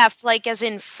letter F, like as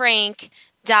in Frank,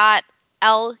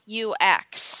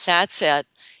 .LUX. That's it.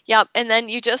 Yep, and then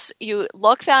you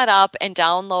look that up and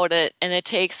download it, and it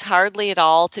takes hardly at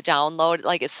all to download.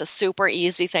 Like, it's a super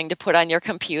easy thing to put on your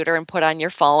computer and put on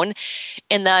your phone.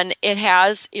 And then it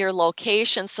has your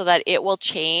location so that it will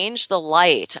change the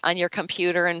light on your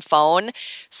computer and phone.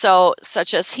 So,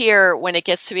 such as here, when it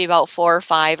gets to be about 4 or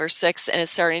 5 or 6 and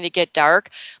it's starting to get dark,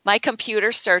 my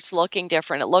computer starts looking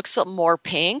different. It looks more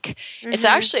pink. Mm-hmm. It's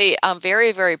actually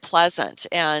very, very pleasant,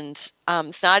 and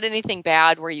it's not anything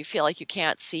bad where you feel like you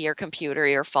can't see your computer or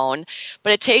your phone,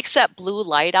 but it takes that blue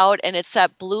light out, and it's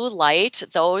that blue light,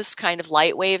 those kind of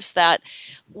light waves, that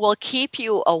will keep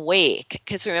you awake.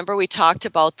 Because remember, we talked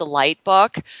about the light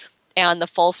book and the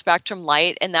full spectrum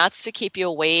light, and that's to keep you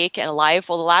awake and alive.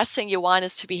 Well, the last thing you want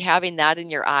is to be having that in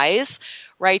your eyes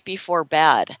right before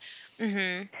bed.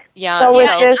 Mm-hmm. Yeah. So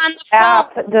with this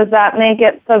app, does that make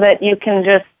it so that you can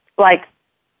just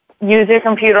use your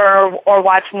computer or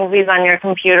watch movies on your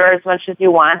computer as much as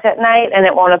you want at night, and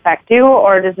it won't affect you,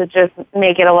 or does it just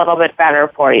make it a little bit better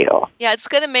for you? Yeah, it's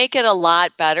going to make it a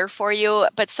lot better for you,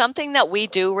 but something that we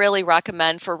do really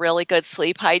recommend for really good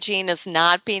sleep hygiene is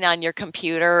not being on your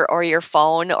computer or your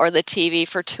phone or the TV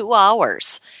for 2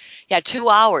 hours. Yeah, 2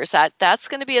 hours. That's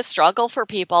going to be a struggle for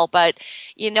people, but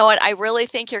you know what? I really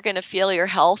think you're going to feel your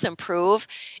health improve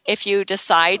if you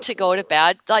decide to go to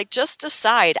bed. Like, just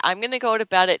decide, I'm going to go to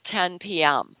bed at 10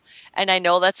 p.m. And I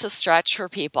know that's a stretch for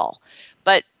people,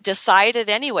 but decide it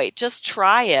anyway. Just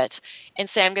try it and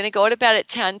say, I'm going to go to bed at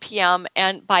 10 p.m.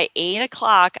 and by 8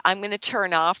 o'clock, I'm going to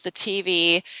turn off the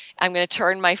TV. I'm going to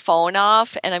turn my phone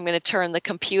off and I'm going to turn the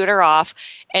computer off.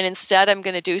 And instead, I'm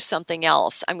going to do something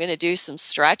else. I'm going to do some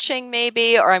stretching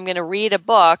maybe, or I'm going to read a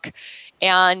book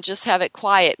and just have it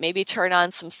quiet. Maybe turn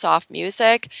on some soft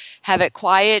music, have it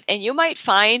quiet. And you might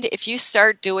find if you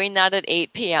start doing that at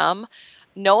 8 p.m.,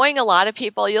 knowing a lot of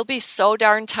people, you'll be so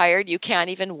darn tired you can't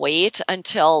even wait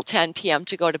until 10 p.m.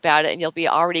 to go to bed and you'll be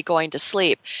already going to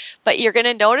sleep. But you're going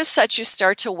to notice that you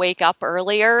start to wake up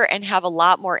earlier and have a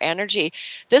lot more energy.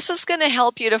 This is going to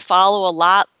help you to follow a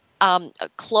lot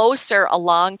closer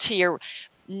along to your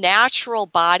natural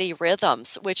body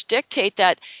rhythms, which dictate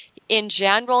that in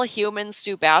general, humans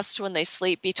do best when they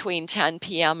sleep between 10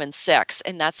 p.m. and 6,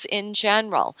 and that's in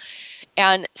general.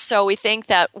 And so we think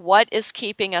that what is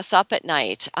keeping us up at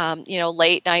night,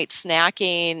 late night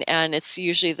snacking, and it's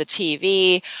usually the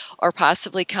TV or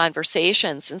possibly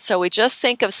conversations. And so we just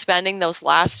think of spending those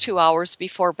last 2 hours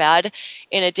before bed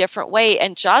in a different way.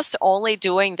 And just only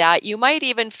doing that, you might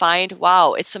even find,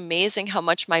 wow, it's amazing how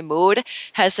much my mood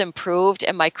has improved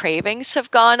and my cravings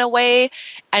have gone away.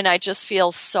 And I just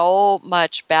feel so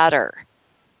much better.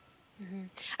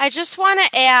 I just want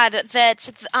to add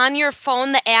that on your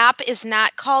phone, the app is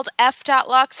not called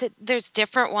f.lux. There's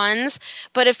different ones.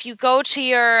 But if you go to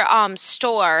your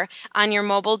store on your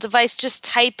mobile device, just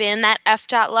type in that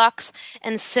f.lux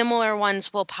and similar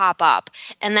ones will pop up.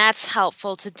 And that's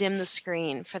helpful to dim the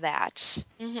screen for that.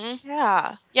 Mm-hmm.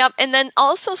 Yeah. Yep. And then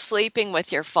also sleeping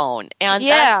with your phone. And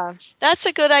yeah. that's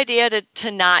a good idea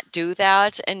to not do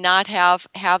that and not have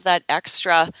that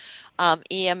extra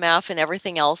EMF and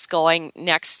everything else going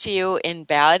next to you in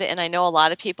bed. And I know a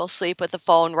lot of people sleep with the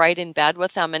phone right in bed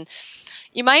with them. And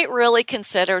you might really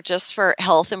consider, just for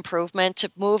health improvement,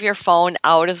 to move your phone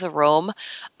out of the room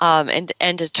and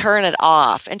to turn it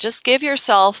off and just give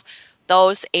yourself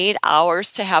those 8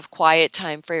 hours to have quiet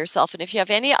time for yourself. And if you have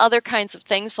any other kinds of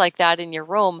things like that in your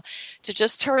room, to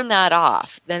just turn that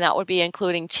off. Then that would be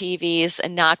including TVs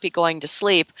and not be going to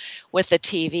sleep with the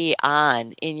TV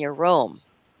on in your room.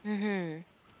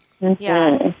 Mm-hmm. Mm-hmm.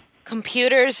 Yeah.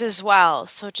 Computers as well.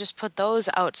 So just put those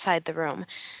outside the room.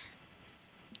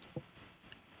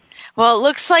 Well, it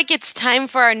looks like it's time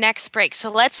for our next break.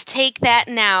 So let's take that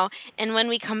now. And when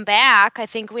we come back, I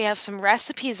think we have some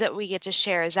recipes that we get to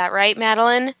share. Is that right,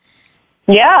 Madeline?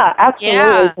 Yeah, absolutely.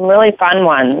 Yeah. Some really fun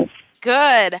ones.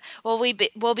 Good. Well,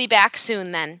 we'll be back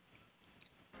soon then.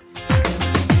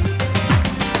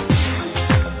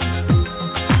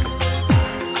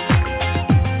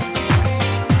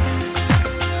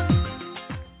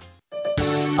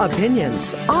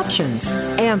 Opinions, options,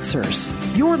 answers.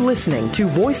 You're listening to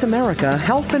Voice America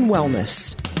Health and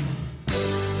Wellness.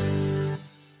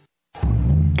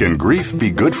 Can grief be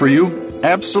good for you?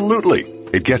 Absolutely.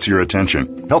 It gets your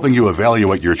attention, helping you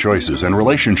evaluate your choices and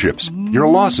relationships. Your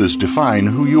losses define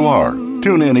who you are.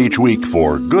 Tune in each week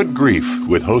for Good Grief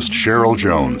with host Cheryl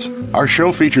Jones. Our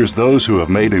show features those who have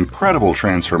made incredible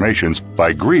transformations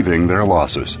by grieving their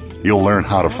losses. You'll learn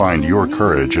how to find your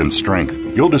courage and strength.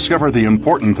 You'll discover the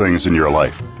important things in your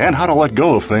life and how to let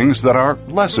go of things that are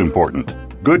less important.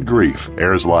 Good Grief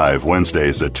airs live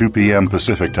Wednesdays at 2 p.m.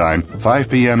 Pacific Time, 5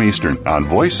 p.m. Eastern on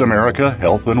Voice America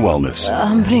Health and Wellness.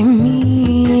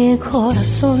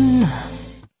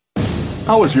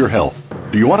 How is your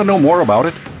health? Do you want to know more about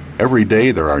it? Every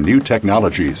day there are new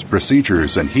technologies,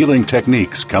 procedures, and healing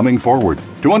techniques coming forward.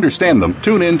 To understand them,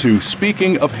 tune in to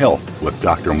Speaking of Health with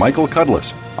Dr. Michael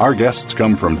Cudlis. Our guests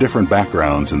come from different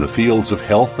backgrounds in the fields of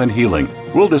health and healing.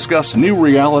 We'll discuss new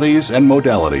realities and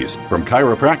modalities, from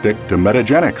chiropractic to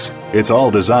metagenics. It's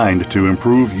all designed to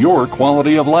improve your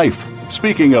quality of life.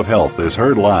 Speaking of Health is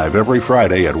heard live every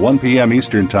Friday at 1 p.m.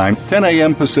 Eastern Time, 10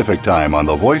 a.m. Pacific Time on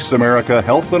the Voice America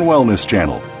Health and Wellness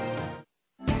Channel.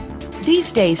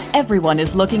 These days, everyone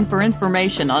is looking for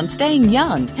information on staying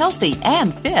young, healthy,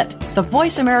 and fit. The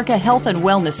Voice America Health and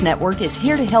Wellness Network is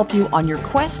here to help you on your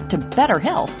quest to better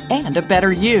health and a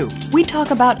better you. We talk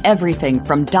about everything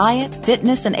from diet,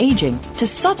 fitness, and aging to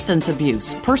substance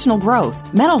abuse, personal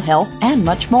growth, mental health, and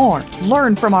much more.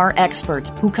 Learn from our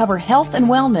experts who cover health and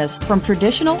wellness from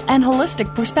traditional and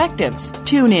holistic perspectives.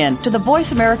 Tune in to the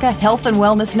Voice America Health and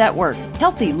Wellness Network.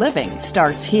 Healthy living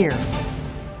starts here.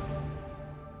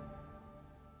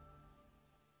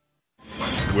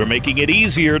 We're making it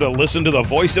easier to listen to the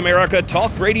Voice America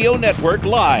Talk Radio Network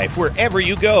live wherever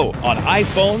you go on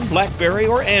iPhone, BlackBerry,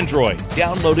 or Android.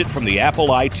 Download it from the Apple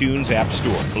iTunes App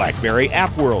Store, BlackBerry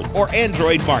App World, or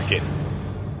Android Market.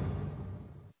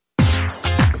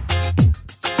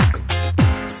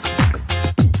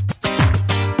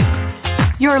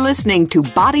 You're listening to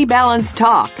Body Balance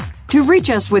Talk. To reach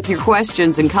us with your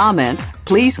questions and comments,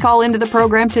 please call into the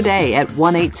program today at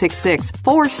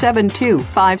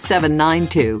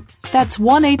 1-866-472-5792. That's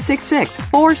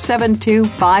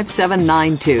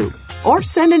 1-866-472-5792. Or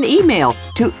send an email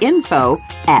to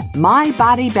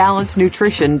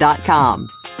info@mybodybalancenutrition.com.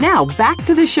 Now back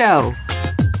to the show.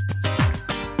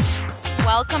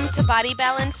 Welcome to Body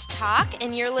Balance Talk,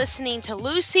 and you're listening to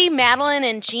Lucy, Madeline,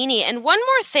 and Jeannie. And one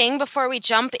more thing before we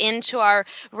jump into our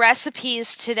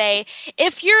recipes today.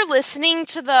 If you're listening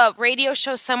to the radio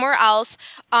show somewhere else,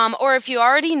 or if you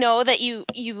already know that you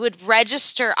would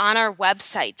register on our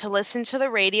website to listen to the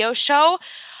radio show,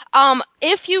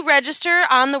 if you register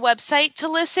on the website to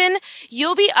listen,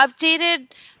 you'll be updated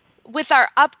with our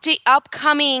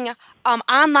upcoming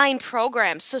online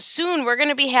programs. So soon we're going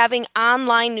to be having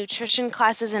online nutrition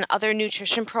classes and other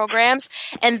nutrition programs,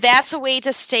 and that's a way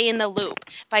to stay in the loop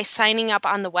by signing up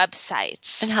on the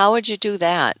website. And how would you do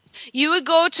that? You would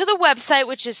go to the website,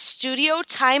 which is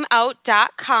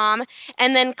studiotimeout.com,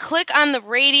 and then click on the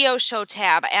radio show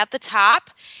tab at the top,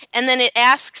 and then it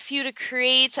asks you to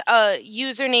create a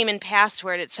username and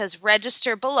password. It says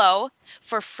register below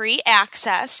for free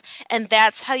access, and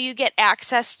that's how you get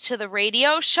access to the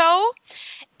radio show.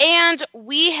 And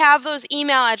we have those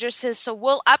email addresses, so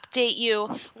we'll update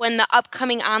you when the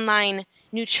upcoming online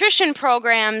nutrition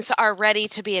programs are ready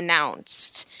to be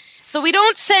announced. So we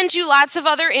don't send you lots of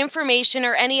other information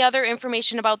or any other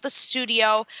information about the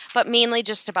studio, but mainly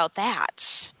just about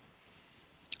that.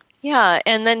 Yeah,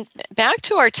 and then back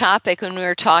to our topic when we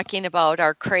were talking about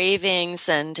our cravings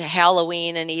and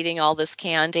Halloween and eating all this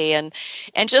candy and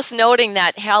just noting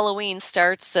that Halloween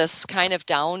starts this kind of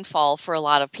downfall for a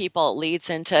lot of people. It leads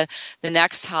into the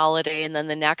next holiday and then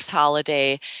the next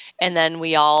holiday, and then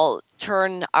we all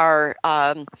turn our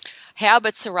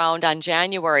habits around on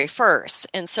January 1st.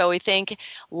 And so we think,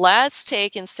 let's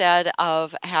take, instead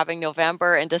of having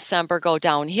November and December go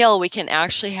downhill, we can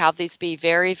actually have these be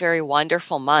very, very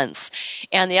wonderful months.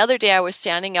 And the other day I was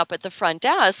standing up at the front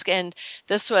desk, and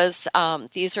this was,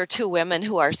 these are two women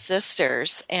who are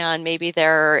sisters, and maybe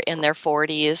they're in their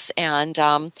 40s.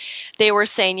 And they were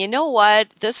saying, you know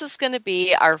what, this is going to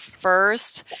be our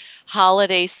first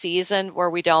holiday season where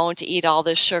we don't eat all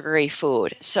this sugary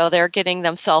food. So they're getting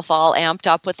themselves all amped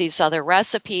up with these other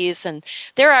recipes, and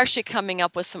they're actually coming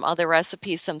up with some other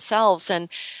recipes themselves, and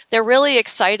they're really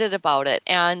excited about it.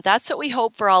 And that's what we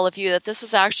hope for all of you, that this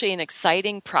is actually an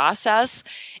exciting process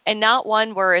and not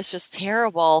one where it's just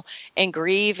terrible and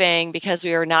grieving because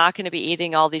we are not going to be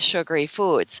eating all these sugary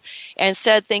foods. And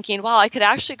instead thinking, well, I could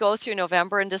actually go through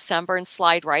November and December and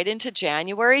slide right into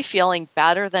January feeling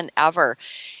better than ever.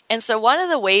 And so one of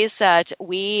the ways that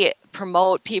we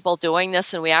promote people doing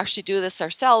this, and we actually do this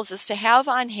ourselves, is to have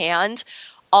on hand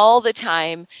all the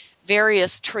time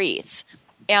various treats.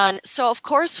 And so, of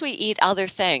course, we eat other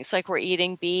things, like we're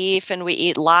eating beef, and we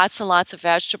eat lots and lots of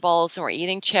vegetables, and we're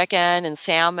eating chicken and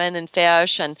salmon and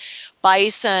fish and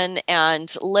bison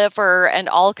and liver and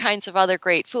all kinds of other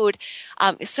great food.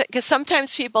 Because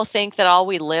sometimes people think that all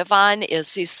we live on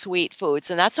is these sweet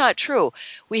foods, and that's not true.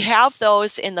 We have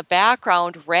those in the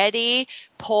background ready,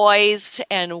 poised,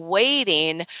 and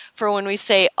waiting for when we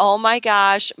say, oh my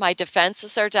gosh, my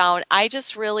defenses are down. I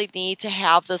just really need to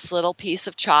have this little piece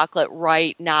of chocolate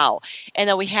right now. And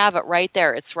then we have it right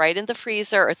there. It's right in the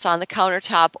freezer, it's on the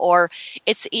countertop, or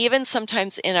it's even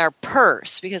sometimes in our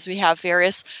purse, because we have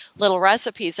various little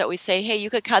recipes that we say, hey, you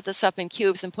could cut this up in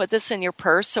cubes and put this in your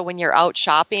purse, so when you're out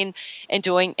shopping and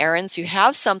doing errands, you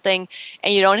have something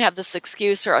and you don't have this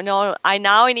excuse, or no, I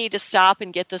need to stop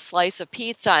and get this slice of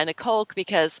pizza and a Coke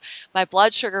because my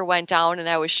blood sugar went down and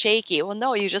I was shaky. Well,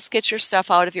 no, you just get your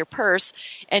stuff out of your purse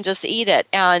and just eat it.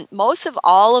 And most of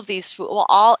all of these food,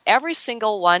 every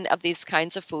single one of these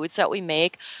kinds of foods that we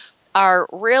make are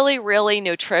really, really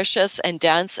nutritious and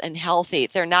dense and healthy.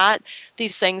 They're not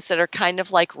these things that are kind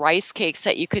of like rice cakes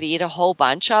that you could eat a whole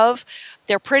bunch of.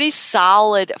 They're pretty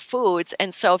solid foods.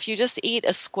 And so if you just eat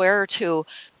a square or two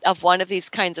of one of these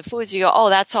kinds of foods, you go, oh,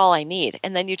 that's all I need.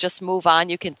 And then you just move on.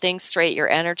 You can think straight. You're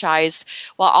energized.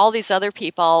 While all these other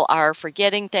people are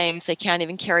forgetting things. They can't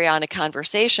even carry on a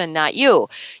conversation. Not you.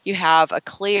 You have a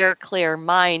clear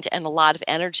mind and a lot of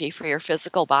energy for your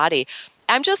physical body.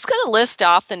 I'm just going to list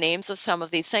off the names of some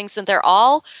of these things, and they're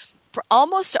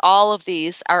almost all of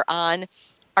these are on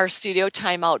our Studio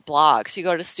Timeout blog. So you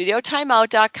go to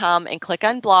studiotimeout.com and click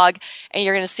on blog, and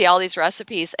you're going to see all these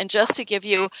recipes. And just to give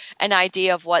you an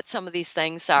idea of what some of these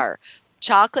things are: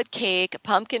 chocolate cake,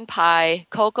 pumpkin pie,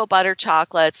 cocoa butter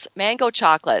chocolates, mango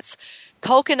chocolates,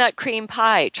 coconut cream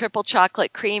pie, triple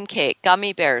chocolate cream cake,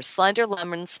 gummy bears, slender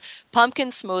lemons, pumpkin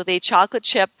smoothie, chocolate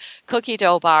chip cookie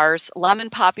dough bars, lemon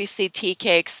poppy seed tea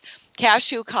cakes,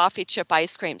 cashew coffee chip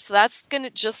ice cream. So that's going to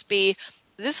just be,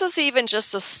 this is even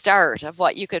just a start of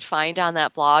what you could find on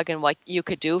that blog and what you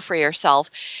could do for yourself.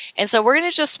 And so we're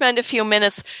going to just spend a few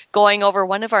minutes going over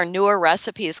one of our newer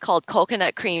recipes called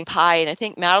coconut cream pie. And I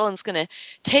think Madeline's going to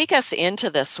take us into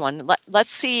this one.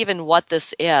 Let's see even what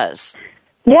this is.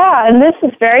 Yeah, and this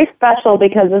is very special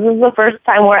because this is the first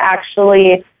time we're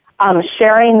actually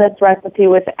sharing this recipe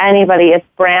with anybody. It's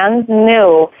brand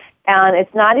new, and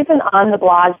it's not even on the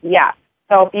blog yet.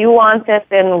 So if you want this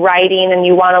in writing and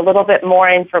you want a little bit more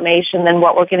information than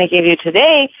what we're going to give you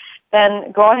today,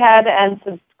 then go ahead and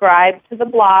subscribe to the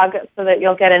blog so that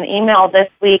you'll get an email this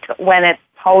week when it's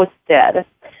posted.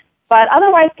 But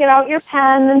otherwise, get out your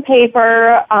pen and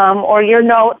paper or your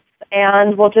notes,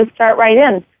 and we'll just start right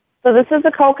in. So this is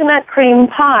a coconut cream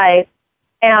pie,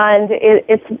 and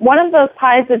it's one of those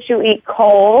pies that you eat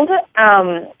cold,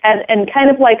 and kind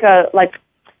of like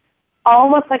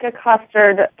almost like a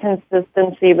custard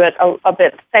consistency, but a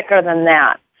bit thicker than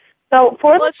that. So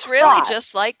it's really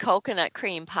just like coconut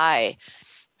cream pie.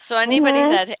 So anybody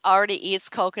that already eats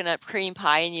coconut cream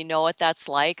pie and you know what that's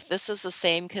like, this is the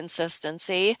same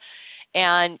consistency.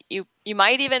 And you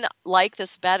might even like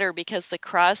this better because the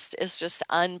crust is just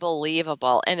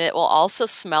unbelievable, and it will also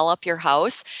smell up your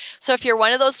house. So if you're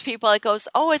one of those people that goes,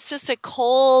 oh, it's just a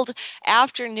cold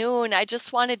afternoon, I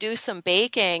just want to do some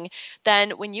baking,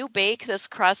 then when you bake this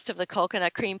crust of the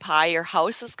coconut cream pie, your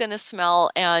house is going to smell,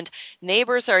 and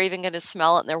neighbors are even going to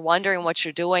smell it, and they're wondering what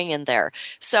you're doing in there.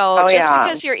 So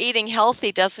because you're eating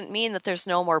healthy doesn't mean that there's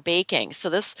no more baking. So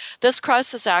this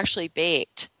crust is actually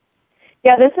baked.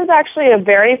 Yeah, this is actually a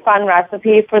very fun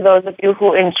recipe for those of you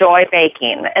who enjoy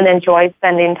baking and enjoy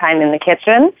spending time in the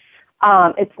kitchen.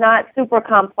 It's not super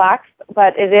complex,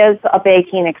 but it is a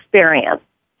baking experience.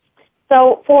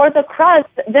 So for the crust,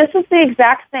 this is the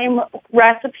exact same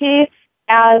recipe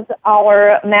as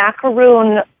our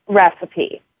macaroon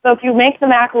recipe. So if you make the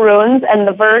macaroons and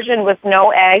the version with no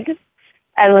eggs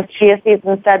and with chia seeds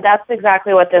instead, that's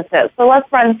exactly what this is. So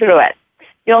let's run through it.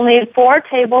 You'll need 4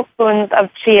 tablespoons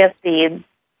of chia seeds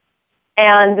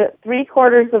and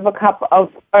 3/4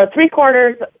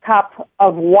 cup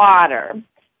of water,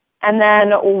 and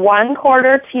then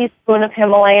 1/4 teaspoon of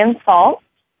Himalayan salt,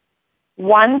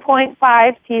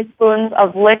 1.5 teaspoons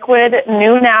of liquid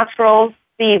New Naturals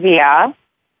stevia,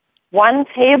 1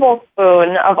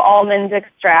 tablespoon of almond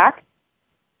extract,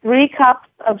 3 cups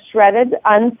of shredded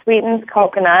unsweetened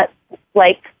coconut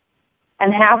flakes,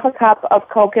 and 1/2 cup of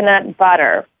coconut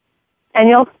butter. And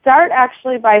you'll start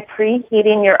actually by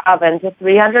preheating your oven to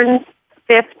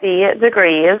 350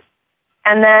 degrees.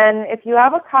 And then if you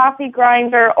have a coffee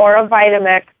grinder or a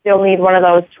Vitamix, you'll need one of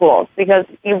those tools because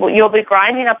you'll be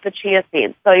grinding up the chia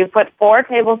seeds. So you put 4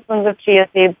 tablespoons of chia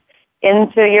seeds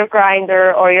into your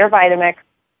grinder or your Vitamix,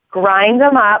 grind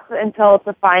them up until it's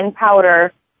a fine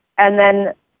powder, and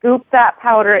then scoop that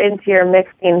powder into your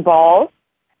mixing bowl.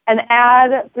 And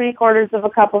add 3/4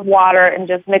 cup of water and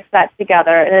just mix that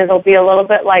together, and it'll be a little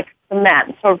bit like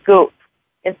cement or goop.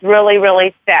 It's really,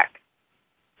 really thick.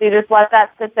 So you just let that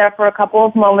sit there for a couple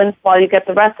of moments while you get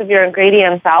the rest of your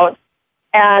ingredients out,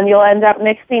 and you'll end up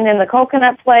mixing in the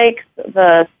coconut flakes,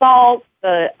 the salt,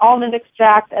 the almond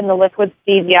extract, and the liquid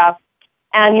stevia.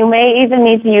 And you may even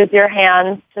need to use your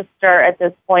hands to stir at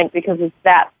this point because it's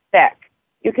that thick.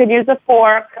 You could use a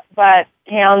fork, but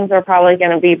hands are probably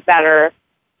going to be better,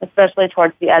 especially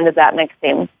towards the end of that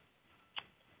mixing.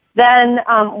 Then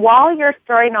while you're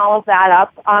stirring all of that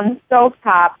up on the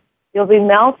stovetop, you'll be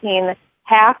melting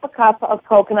 1/2 cup of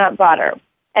coconut butter.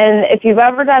 And if you've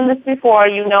ever done this before,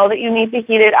 you know that you need to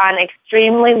heat it on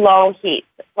extremely low heat,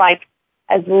 like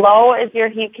as low as your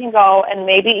heat can go, and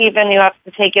maybe even you have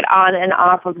to take it on and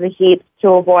off of the heat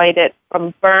to avoid it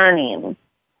from burning.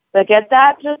 So get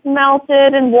that just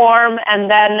melted and warm, and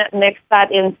then mix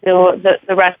that into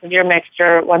the rest of your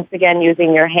mixture, once again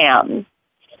using your hands.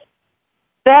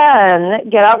 Then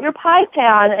get out your pie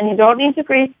pan, and you don't need to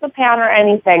grease the pan or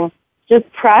anything.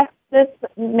 Just press this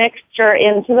mixture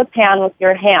into the pan with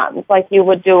your hands like you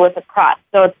would do with a crust.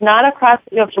 So it's not a crust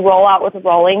that you have to roll out with a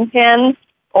rolling pin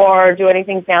or do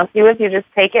anything fancy with. You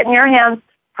just take it in your hands,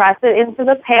 press it into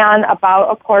the pan about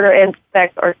 1/4 inch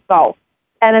thick or so.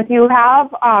 And if you have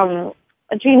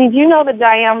Jeannie, do you know the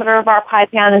diameter of our pie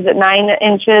pan? Is it 9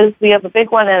 inches? We have a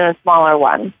big one and a smaller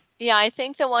one. Yeah, I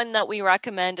think the one that we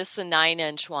recommend is the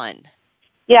 9-inch one.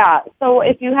 Yeah, so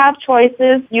if you have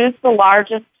choices, use the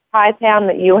largest pie pan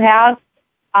that you have,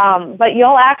 but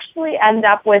you'll actually end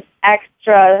up with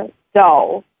extra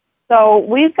dough. So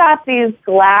we've got these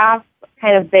glass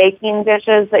kind of baking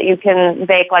dishes that you can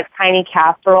bake like tiny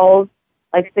casseroles,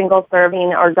 like single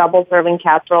serving or double serving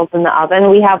casseroles in the oven.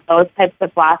 We have those types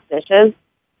of glass dishes.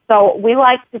 So we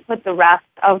like to put the rest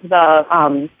of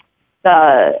the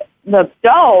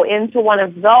dough into one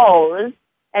of those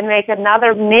and make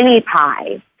another mini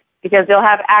pie because you'll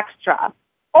have extra.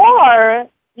 Or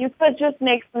you could just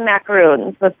make some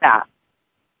macaroons with that.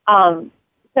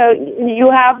 So you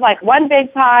have like one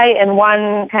big pie and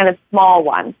one kind of small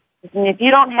one. And if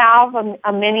you don't have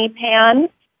a mini pan,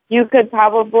 you could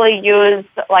probably use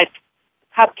like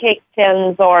cupcake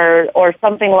tins or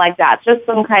something like that, just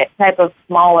some type of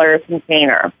smaller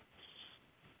container.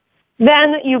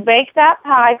 Then you bake that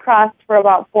pie crust for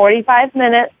about 45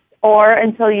 minutes or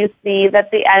until you see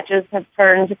that the edges have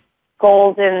turned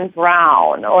golden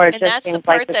brown or it And just that's the seems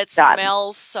part like that it's done.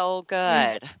 smells so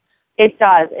good. It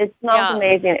does. It smells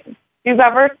amazing. If you've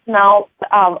ever smelled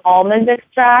almond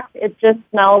extract, it just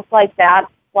smells like that,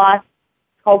 plus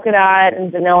coconut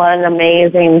and vanilla and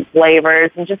amazing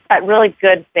flavors and just that really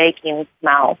good baking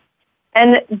smell.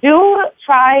 And do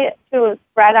try to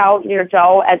spread out your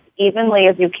dough as evenly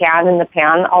as you can in the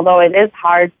pan, although it is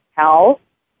hard to tell.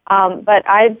 But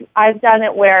I've done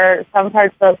it where some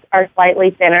parts are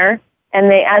slightly thinner, and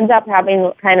they end up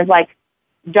having kind of like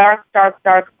dark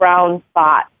brown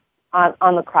spots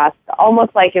on the crust,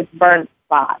 almost like it's burnt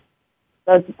spots.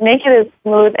 So make it as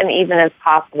smooth and even as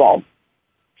possible.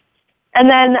 And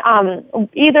then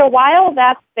either while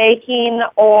that's baking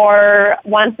or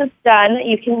once it's done,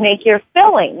 you can make your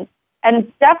filling.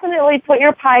 And definitely put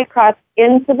your pie crust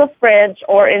into the fridge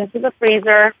or into the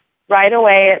freezer right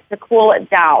away to cool it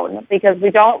down because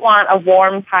we don't want a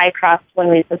warm pie crust when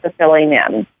we put the filling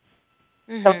in.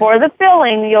 Mm-hmm. So for the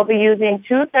filling, you'll be using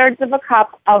 2/3 of a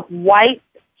cup of white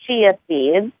chia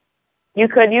seeds. You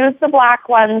could use the black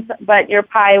ones, but your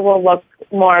pie will look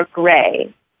more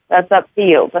gray. That's up to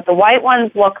you, but the white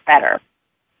ones look better.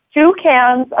 2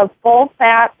 cans of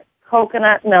full-fat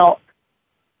coconut milk,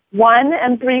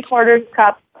 1 3/4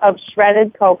 cups of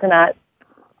shredded coconut,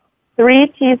 3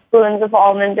 teaspoons of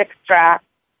almond extract,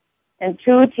 and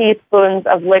 2 teaspoons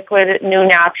of liquid new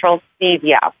natural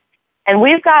stevia. And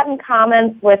we've gotten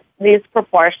comments with these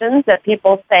proportions that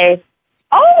people say,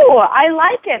 oh, I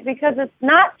like it because it's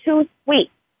not too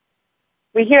sweet.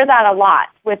 We hear that a lot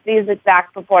with these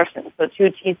exact proportions, so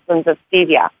 2 teaspoons of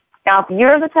stevia. Now, if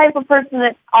you're the type of person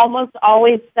that almost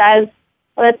always says,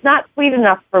 well, it's not sweet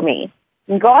enough for me,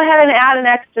 then go ahead and add an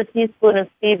extra teaspoon of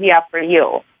stevia for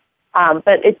you.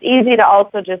 But it's easy to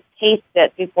also just taste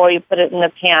it before you put it in the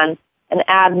pan and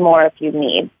add more if you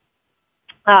need.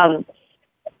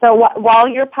 So while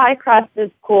your pie crust is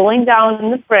cooling down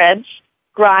in the fridge,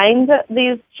 grind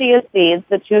these chia seeds,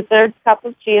 the 2/3 cup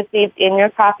of chia seeds in your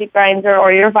coffee grinder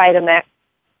or your Vitamix.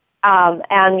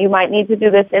 And you might need to do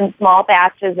this in small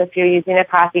batches if you're using a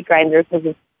coffee grinder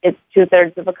because it's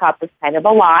 2/3 of a cup is kind of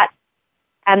a lot.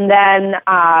 And then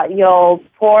you'll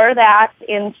pour that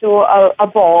into a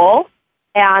bowl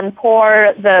and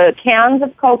pour the cans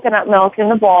of coconut milk in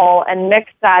the bowl and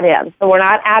mix that in. So we're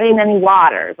not adding any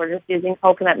water. We're just using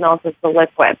coconut milk as the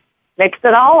liquid. Mix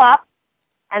it all up.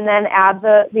 And then add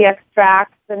the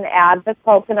extracts and add the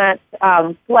coconut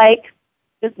flakes.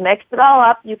 Just mix it all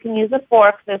up. You can use a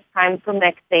fork this time for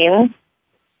mixing.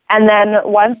 And then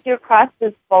once your crust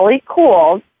is fully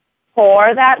cooled,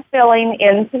 pour that filling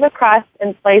into the crust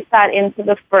and place that into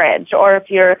the fridge. Or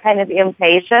if you're kind of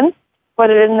impatient, put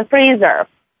it in the freezer.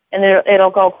 And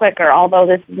it'll go quicker, although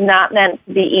this is not meant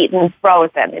to be eaten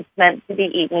frozen. It's meant to be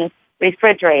eaten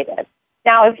refrigerated.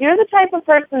 Now, if you're the type of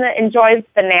person that enjoys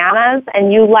bananas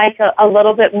and you like a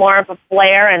little bit more of a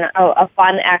flair and a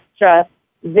fun extra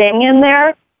zing in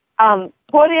there,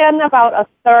 put in about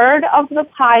 1/3 of the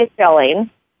pie filling,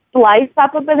 slice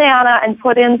up a banana and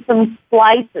put in some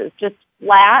slices, just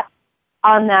flat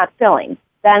on that filling.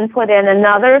 Then put in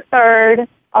another 1/3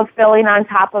 of filling on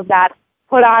top of that,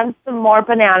 put on some more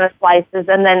banana slices,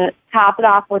 and then top it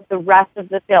off with the rest of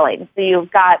the filling. So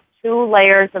you've got 2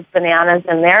 layers of bananas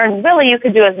in there, and really you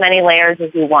could do as many layers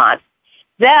as you want.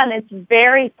 Then it's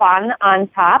very fun on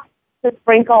top to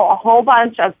sprinkle a whole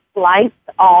bunch of sliced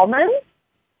almonds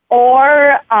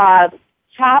or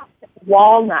chopped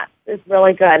walnuts is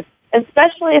really good,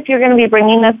 especially if you're going to be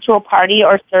bringing this to a party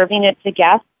or serving it to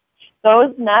guests.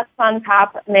 those nuts on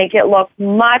top make it look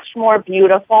much more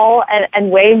beautiful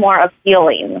and way more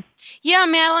appealing. Yeah,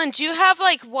 Madeline, do you have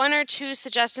like one or two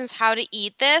suggestions how to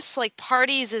eat this? Like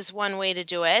parties is one way to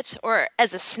do it, or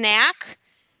as a snack,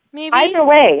 maybe? Either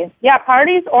way. Yeah,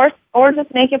 parties or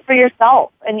just make it for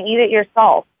yourself and eat it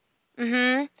yourself. Mm-hmm.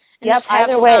 And yep, just have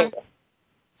either way.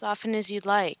 As often as you'd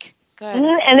like. Good.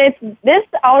 And it's this,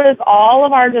 out of all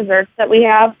of our desserts that we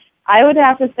have, I would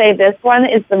have to say this one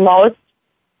is the most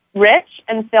rich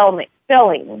and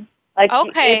filling. Like,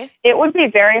 okay. It would be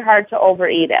very hard to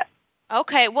overeat it.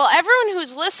 Okay, well, everyone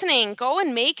who's listening, go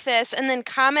and make this and then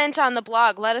comment on the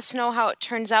blog. Let us know how it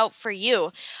turns out for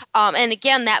you. And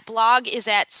again, that blog is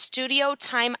at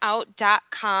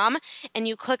studiotimeout.com, and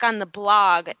you click on the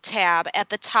blog tab at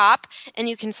the top, and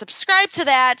you can subscribe to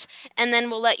that, and then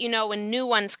we'll let you know when new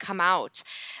ones come out.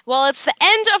 Well, it's the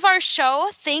end of our show.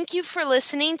 Thank you for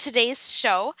listening to today's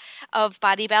show of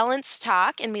Body Balance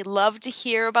Talk, and we love to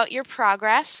hear about your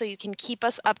progress so you can keep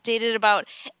us updated about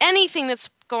anything that's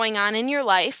going on in your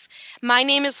life. My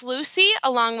name is Lucy,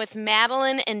 along with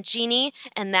Madeline and Jeannie,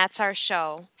 and that's our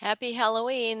show. Happy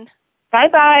Halloween.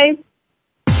 Bye-bye.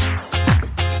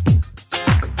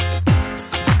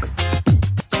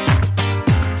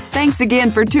 Thanks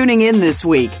again for tuning in this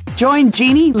week. Join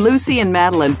Jeannie, Lucy, and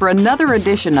Madeline for another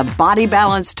edition of Body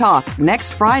Balance Talk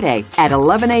next Friday at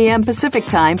 11 a.m. Pacific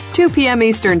Time, 2 p.m.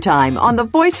 Eastern Time on the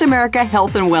Voice America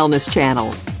Health and Wellness Channel.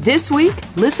 This week,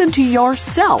 listen to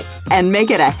yourself and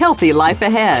make it a healthy life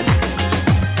ahead.